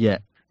 yeah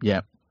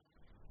yeah.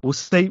 Well,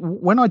 see,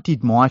 when I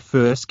did my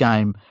first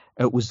game,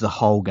 it was the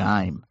whole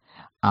game,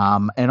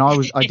 and I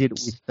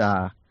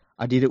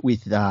did it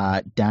with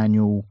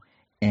Daniel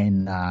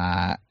and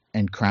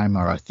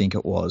Kramer, I think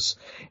it was,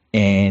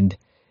 and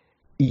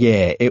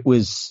yeah, it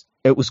was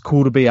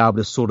cool to be able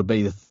to sort of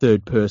be the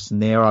third person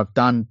there. I've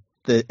done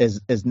as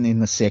in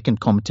the second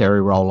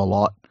commentary role a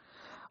lot,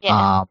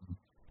 Yeah. um,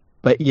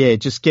 but yeah,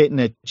 just getting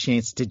a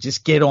chance to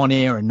just get on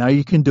air and know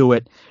you can do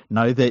it,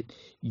 know that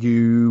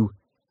you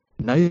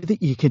know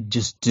that you could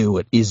just do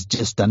it is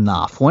just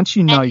enough. Once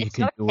you know And you it's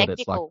can not do it,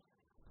 it's like, technical.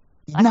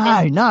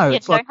 Like no, you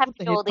it's like don't have put to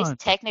the do all this headphones on.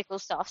 technical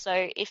stuff.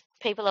 So if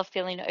people are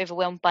feeling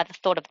overwhelmed by the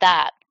thought of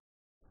that,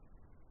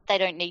 they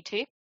don't need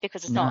to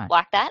because it's not No,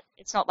 like that.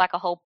 It's not like a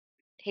whole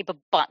heap of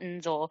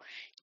buttons or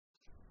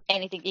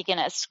anything you're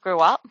gonna screw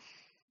up.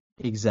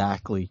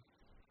 exactly.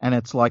 And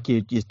it's like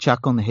you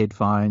chuck on the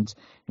headphones,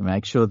 you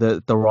make sure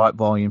that the right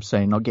volume so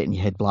you're not getting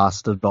your head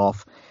blasted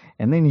off,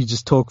 and then you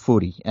just talk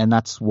footy. And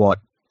that's what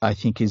I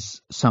think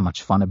is so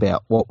much fun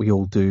about what we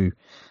all do.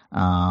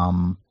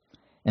 Um,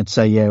 and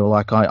so yeah,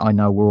 like I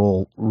know we're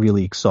all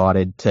really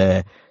excited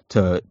to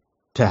to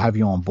have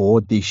you on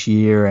board this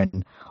year,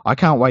 and I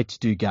can't wait to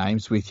do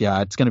games with you.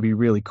 It's going to be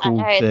really I cool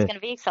know it's to. gonna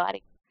be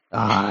exciting. No,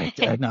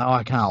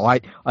 I can't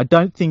wait. I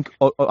don't think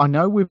I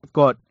know we've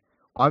got.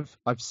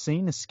 I've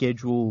seen a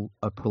schedule,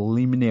 a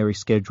preliminary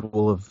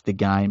schedule of the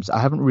games. I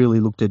haven't really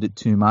looked at it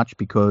too much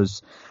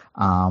because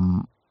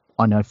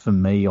I know for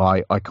me,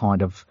 I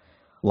kind of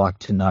like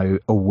to know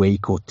a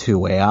week or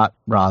two out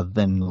rather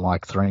than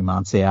like 3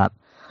 months out.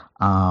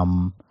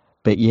 Um,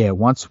 but yeah,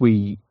 once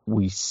we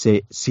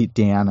sit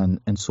down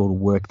and sort of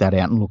work that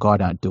out, and look, I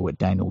don't do it,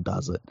 Daniel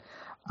does it.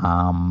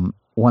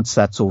 Once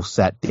that's all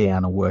sat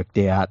down and worked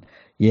out,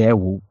 yeah,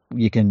 well,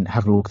 you can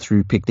have a look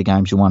through, pick the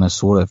games you want to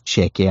sort of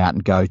check out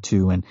and go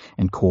to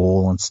and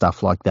call and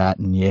stuff like that.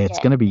 And yeah, Yeah. it's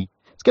gonna be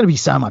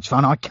so much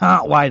fun. I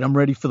can't wait. I'm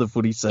ready for the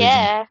footy season.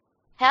 Yeah.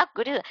 How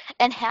good is it?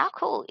 And how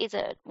cool is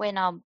it when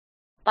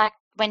like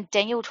when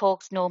Daniel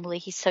talks normally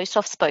he's so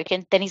soft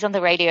spoken, then he's on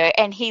the radio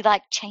and he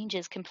like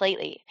changes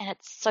completely and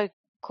it's so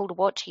cool to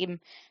watch him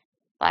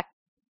like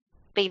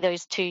be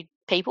those two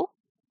people,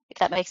 if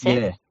that makes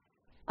sense.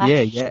 Yeah,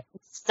 Like yeah.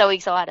 so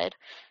excited.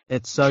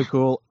 It's so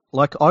cool.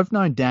 Like I've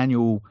known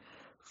Daniel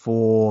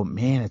for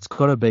man, it's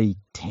got to be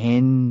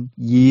 10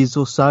 years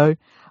or so.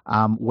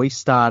 We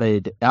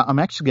started. I'm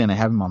actually going to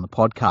have him on the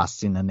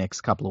podcast in the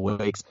next couple of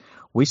weeks.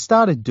 We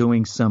started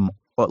doing some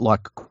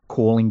like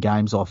calling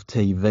games off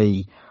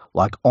TV,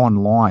 like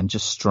online,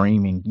 just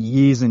streaming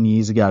years and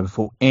years ago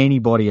before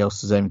anybody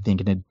else was even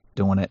thinking of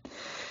doing it.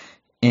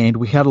 And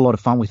we had a lot of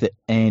fun with it.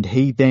 And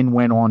he then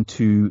went on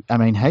to, I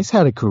mean, he's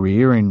had a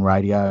career in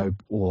radio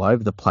all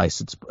over the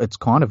place. It's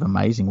kind of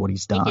amazing what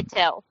he's You done. could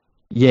tell.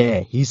 Yeah,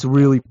 he's Yeah.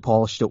 really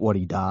polished at what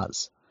he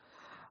does.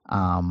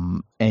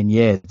 And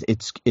yeah,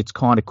 it's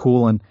kind of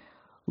cool. And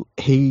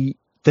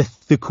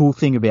the cool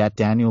thing about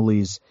Daniel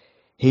is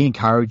he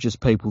encourages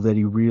people that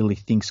he really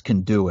thinks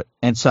can do it.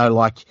 And so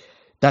like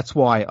that's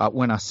why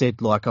when I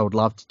said like I would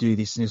love to do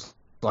this, and he's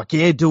like,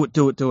 yeah, do it.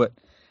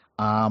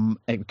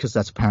 Because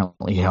that's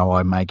apparently how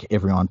I make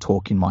everyone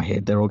talk in my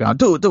head. They're all going,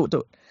 do it.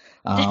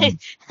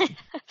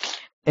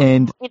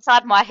 And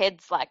Inside my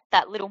head's like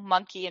that little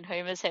monkey in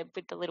Homer's head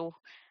with the little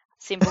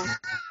symbols.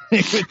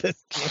 with the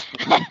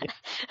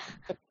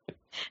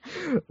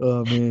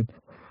oh man,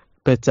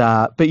 but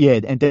yeah,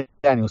 and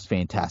Daniel's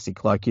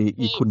fantastic. Like you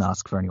He couldn't is.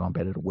 ask for anyone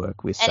better to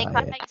work with. And So it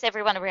kind yeah, of makes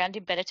everyone around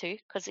him better too,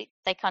 because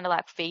they kind of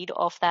like feed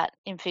off that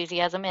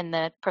enthusiasm and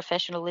the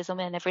professionalism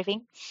and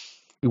everything.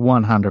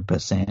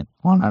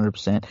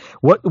 100%.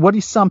 What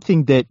is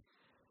something that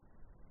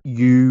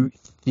you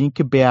think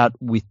about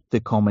with the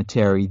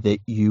commentary that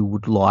you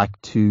would like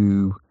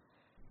to,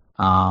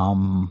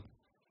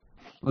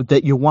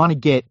 that you want to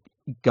get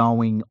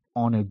going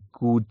on a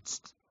good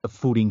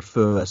footing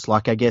first?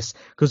 Like, I guess,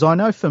 because I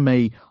know for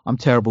me, I'm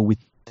terrible with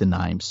the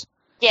names.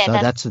 Yeah, So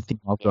that's the thing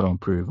I've got to yeah,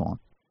 improve on.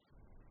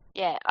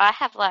 yeah. I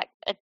have like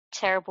a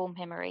terrible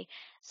memory,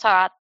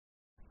 so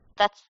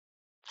that's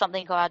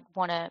something I'd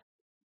want to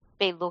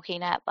be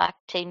looking at, like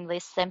team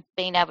lists and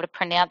being able to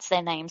pronounce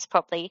their names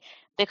properly,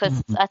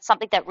 because Mhm, that's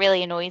something that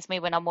really annoys me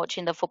when I'm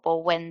watching the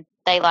football when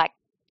they like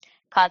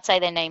can't say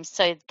their names,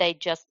 so they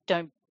just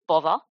don't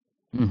bother.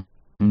 mhm.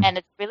 And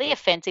it's really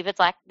offensive. It's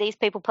like these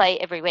people play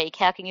every week.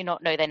 How can you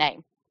not know their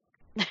name?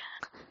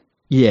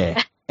 Yeah.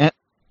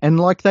 And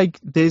like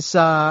there's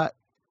a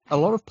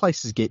lot of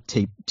places get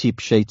tip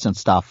sheets and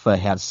stuff for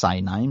how to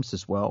say names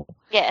as well.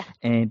 Yeah,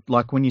 And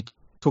like when you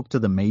talk to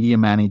the media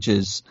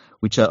managers,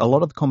 which a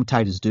lot of the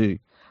commentators do,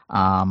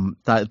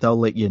 they'll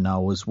let you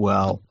know as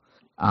well.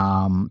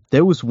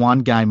 There was one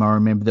game I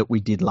remember that we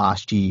did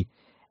last year,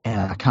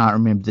 and I can't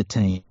remember the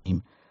team,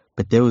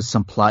 but there was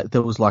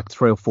there was like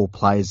three or four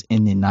players,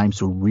 and their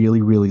names were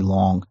really, really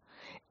long.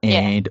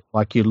 yeah, And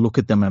like you look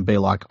at them and be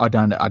like, I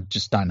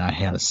just don't know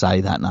how to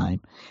say that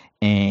name.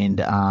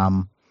 And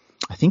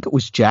I think it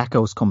was Jack I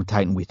was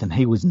commentating with, and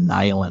he was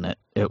nailing it.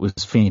 It was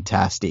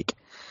fantastic.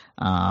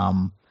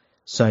 Um,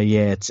 so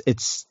yeah,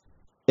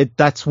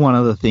 that's one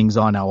of the things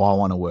I know I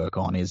want to work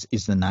on is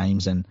the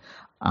names, and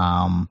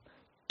um,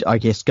 I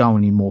guess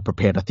going in more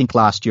prepared. I think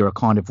last year I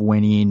kind of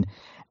went in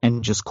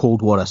and just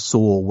called what I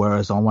saw,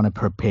 whereas I want to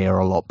prepare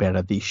a lot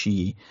better this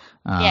year.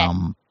 yeah.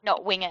 Um,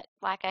 Not wing it,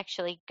 like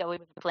actually go in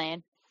with a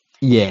plan.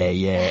 yeah,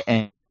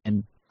 yeah,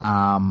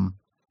 um,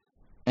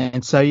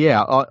 and so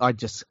yeah,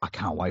 I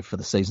can't wait for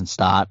the season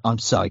start. I'm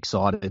so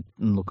excited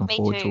and looking Me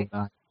forward to too. it.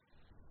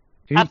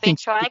 Who do you I've been think?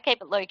 trying to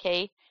keep it low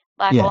key,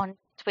 like Yeah, on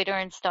Twitter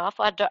and stuff.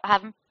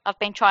 Haven't. I've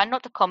been trying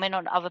not to comment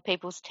on other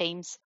people's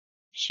teams'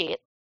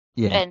 shit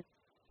yeah. and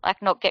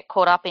like not get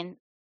caught up in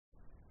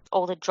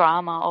all the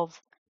drama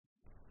of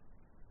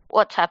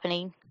what's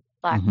happening,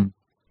 like hmm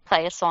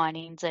player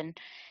signings and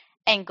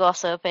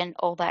gossip and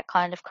all that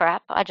kind of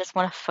crap. I just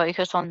want to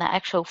focus on the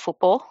actual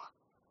football.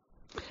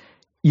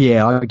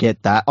 Yeah, I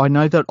get that. I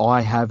know that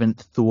I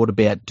haven't thought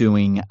about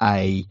doing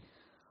I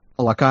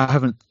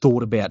haven't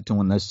thought about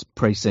doing this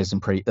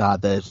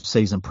the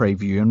season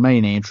preview, and me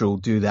and Andrew will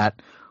do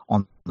that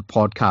on the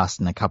podcast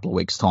in a couple of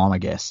weeks' time, I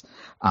guess.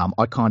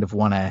 I kind of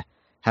want to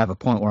have a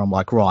point where I'm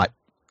like, right,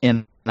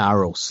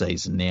 NRL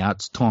season now,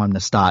 it's time to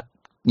start,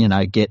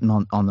 getting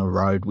on the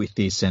road with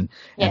this and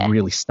Yeah,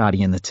 really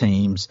studying the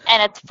teams.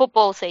 and it's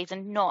football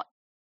season, not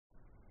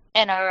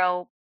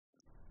NRL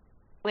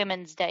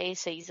Women's Day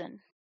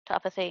season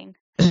type of thing.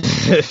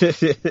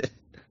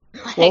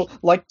 Well,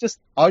 like,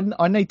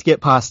 I need to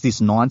get past this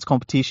nines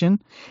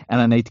competition, and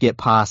I need to get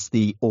past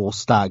the All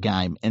Star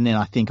game, and then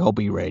I think I'll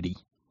be ready.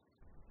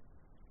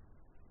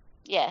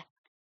 Yeah,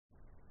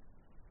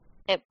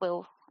 it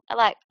will.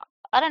 Like,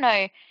 I don't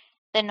know,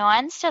 the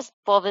Nines just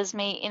bothers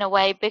me in a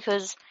way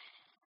because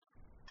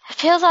it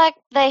feels like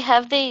they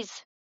have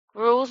these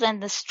rules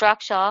and the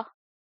structure,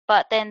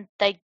 but then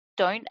they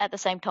don't at the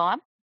same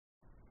time.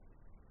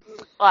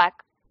 Like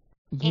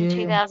in Yeah.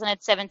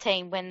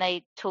 2017 when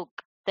they took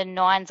the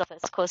Nines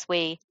office because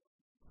we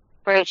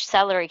breached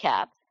salary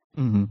cap,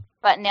 hmm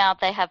but now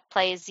they have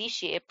players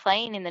this year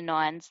playing in the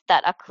Nines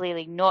that are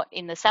clearly not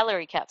in the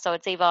salary cap. So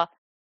it's either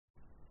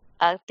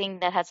a thing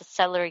that has a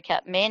salary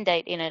cap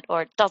mandate in it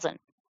or it doesn't.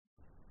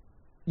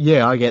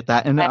 Yeah, I get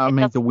that. And Like I it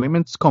mean, does, the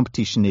women's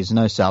competition, there's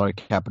no salary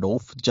cap at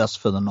all just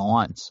for the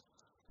nines.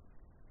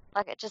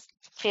 like it just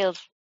feels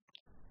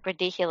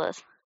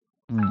ridiculous.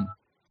 Mm.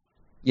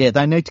 Yeah,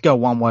 they need to go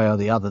one way or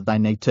the other. They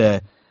need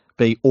to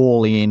be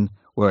all in,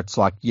 where it's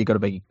like you got to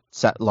be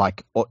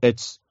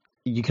it's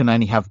you can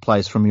only have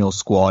players from your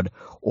squad,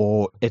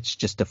 or it's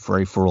just a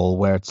free for all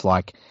where it's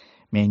like,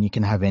 man, you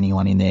can have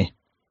anyone in there.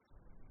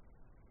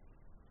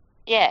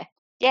 Yeah,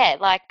 yeah,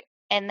 like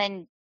and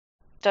then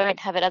don't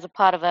have it as a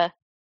part of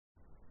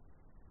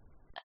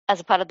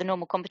the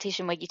normal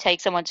competition where you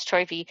take someone's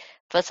trophy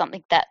for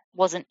something that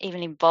wasn't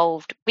even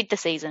involved with the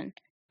season.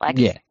 Like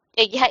Yeah,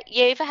 you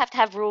either have to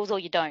have rules or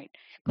you don't,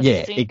 because as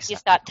yeah, soon as you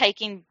start exactly.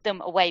 taking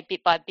them away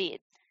bit by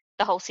bit,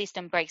 the whole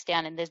system breaks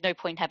down and there's no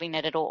point having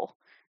it at all.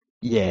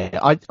 Yeah,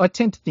 I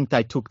tend to think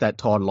they took that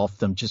title off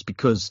them just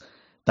because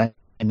they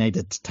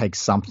needed to take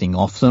something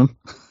off them.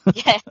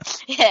 Yeah,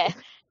 yeah.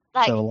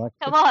 They Like, were like,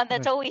 come on,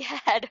 that's all we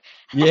had.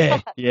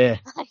 yeah, yeah.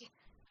 Like,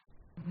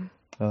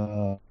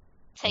 Oh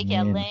take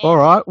our man. All land.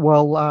 right.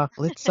 Well,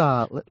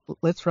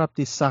 let's wrap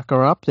this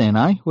sucker up then,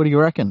 eh? What do you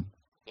reckon?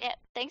 Yeah,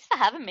 thanks for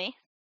having me.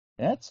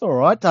 That's all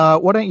right.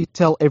 Why don't you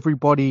tell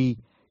everybody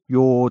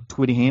your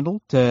Twitter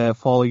handle to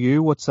follow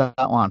you? What's that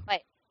one?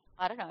 Wait,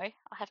 I don't know.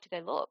 I'll have to go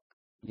look.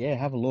 Yeah,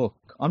 have a look.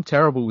 I'm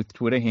terrible with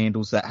Twitter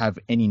handles that have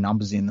any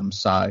numbers in them,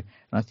 so and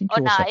I think Oh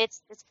you no, also.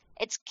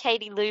 it's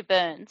Katie Lou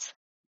Burns.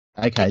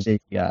 Okay, Which there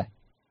you go.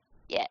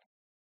 yeah,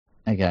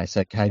 Okay,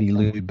 so Katie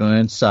Lou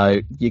Byrnes. So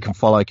you can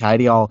follow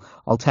Katie. I'll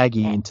tag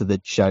you into the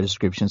show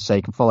description so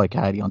you can follow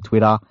Katie on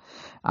Twitter.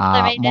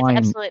 I mean, there's Mine.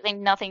 absolutely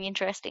nothing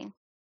interesting.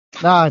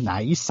 No,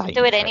 you say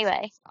Do it interesting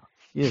anyway. stuff.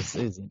 Yes,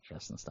 it is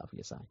interesting stuff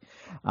you say.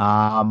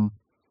 Um,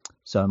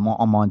 so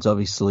mine's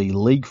obviously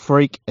League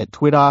Freak at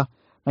Twitter.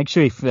 Make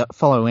sure you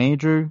follow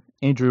Andrew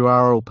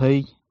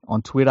RLP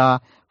on Twitter.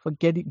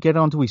 Get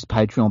onto his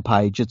Patreon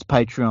page. It's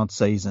Patreon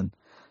season,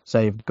 so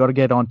you've got to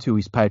get onto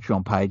his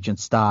Patreon page and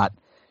start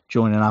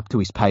joining up to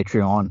his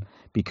Patreon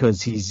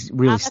because he's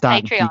really I'm a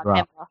starting to Patreon gear up.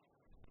 member.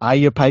 Are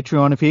you a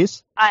Patreon of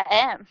his? I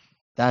am.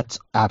 That's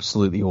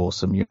absolutely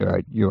awesome.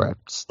 You're a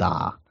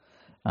star.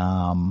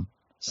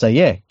 So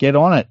yeah, get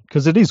on it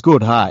because it is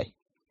good. Hey.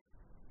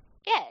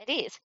 Yeah, it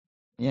is.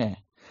 Yeah.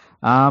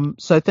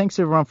 So thanks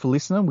everyone for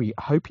listening. We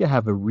hope you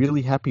have a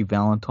really happy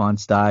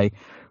Valentine's Day.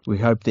 We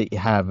hope that you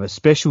have a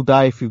special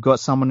day if you've got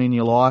someone in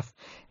your life.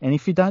 And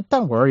if you don't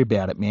worry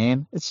about it,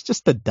 man. It's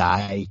just a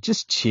day.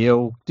 Just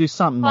chill. Do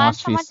something Find nice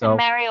for someone to yourself.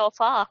 marry or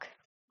fuck.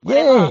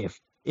 Whatever. Yeah,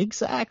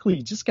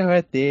 exactly. Just go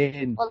out there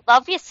and Or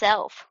love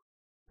yourself.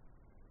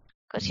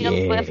 Because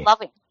you're worth yeah,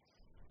 loving.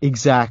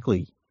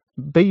 exactly.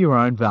 Be your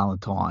own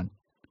Valentine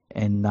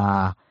and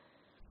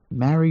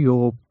marry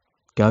or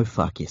go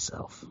fuck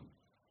yourself.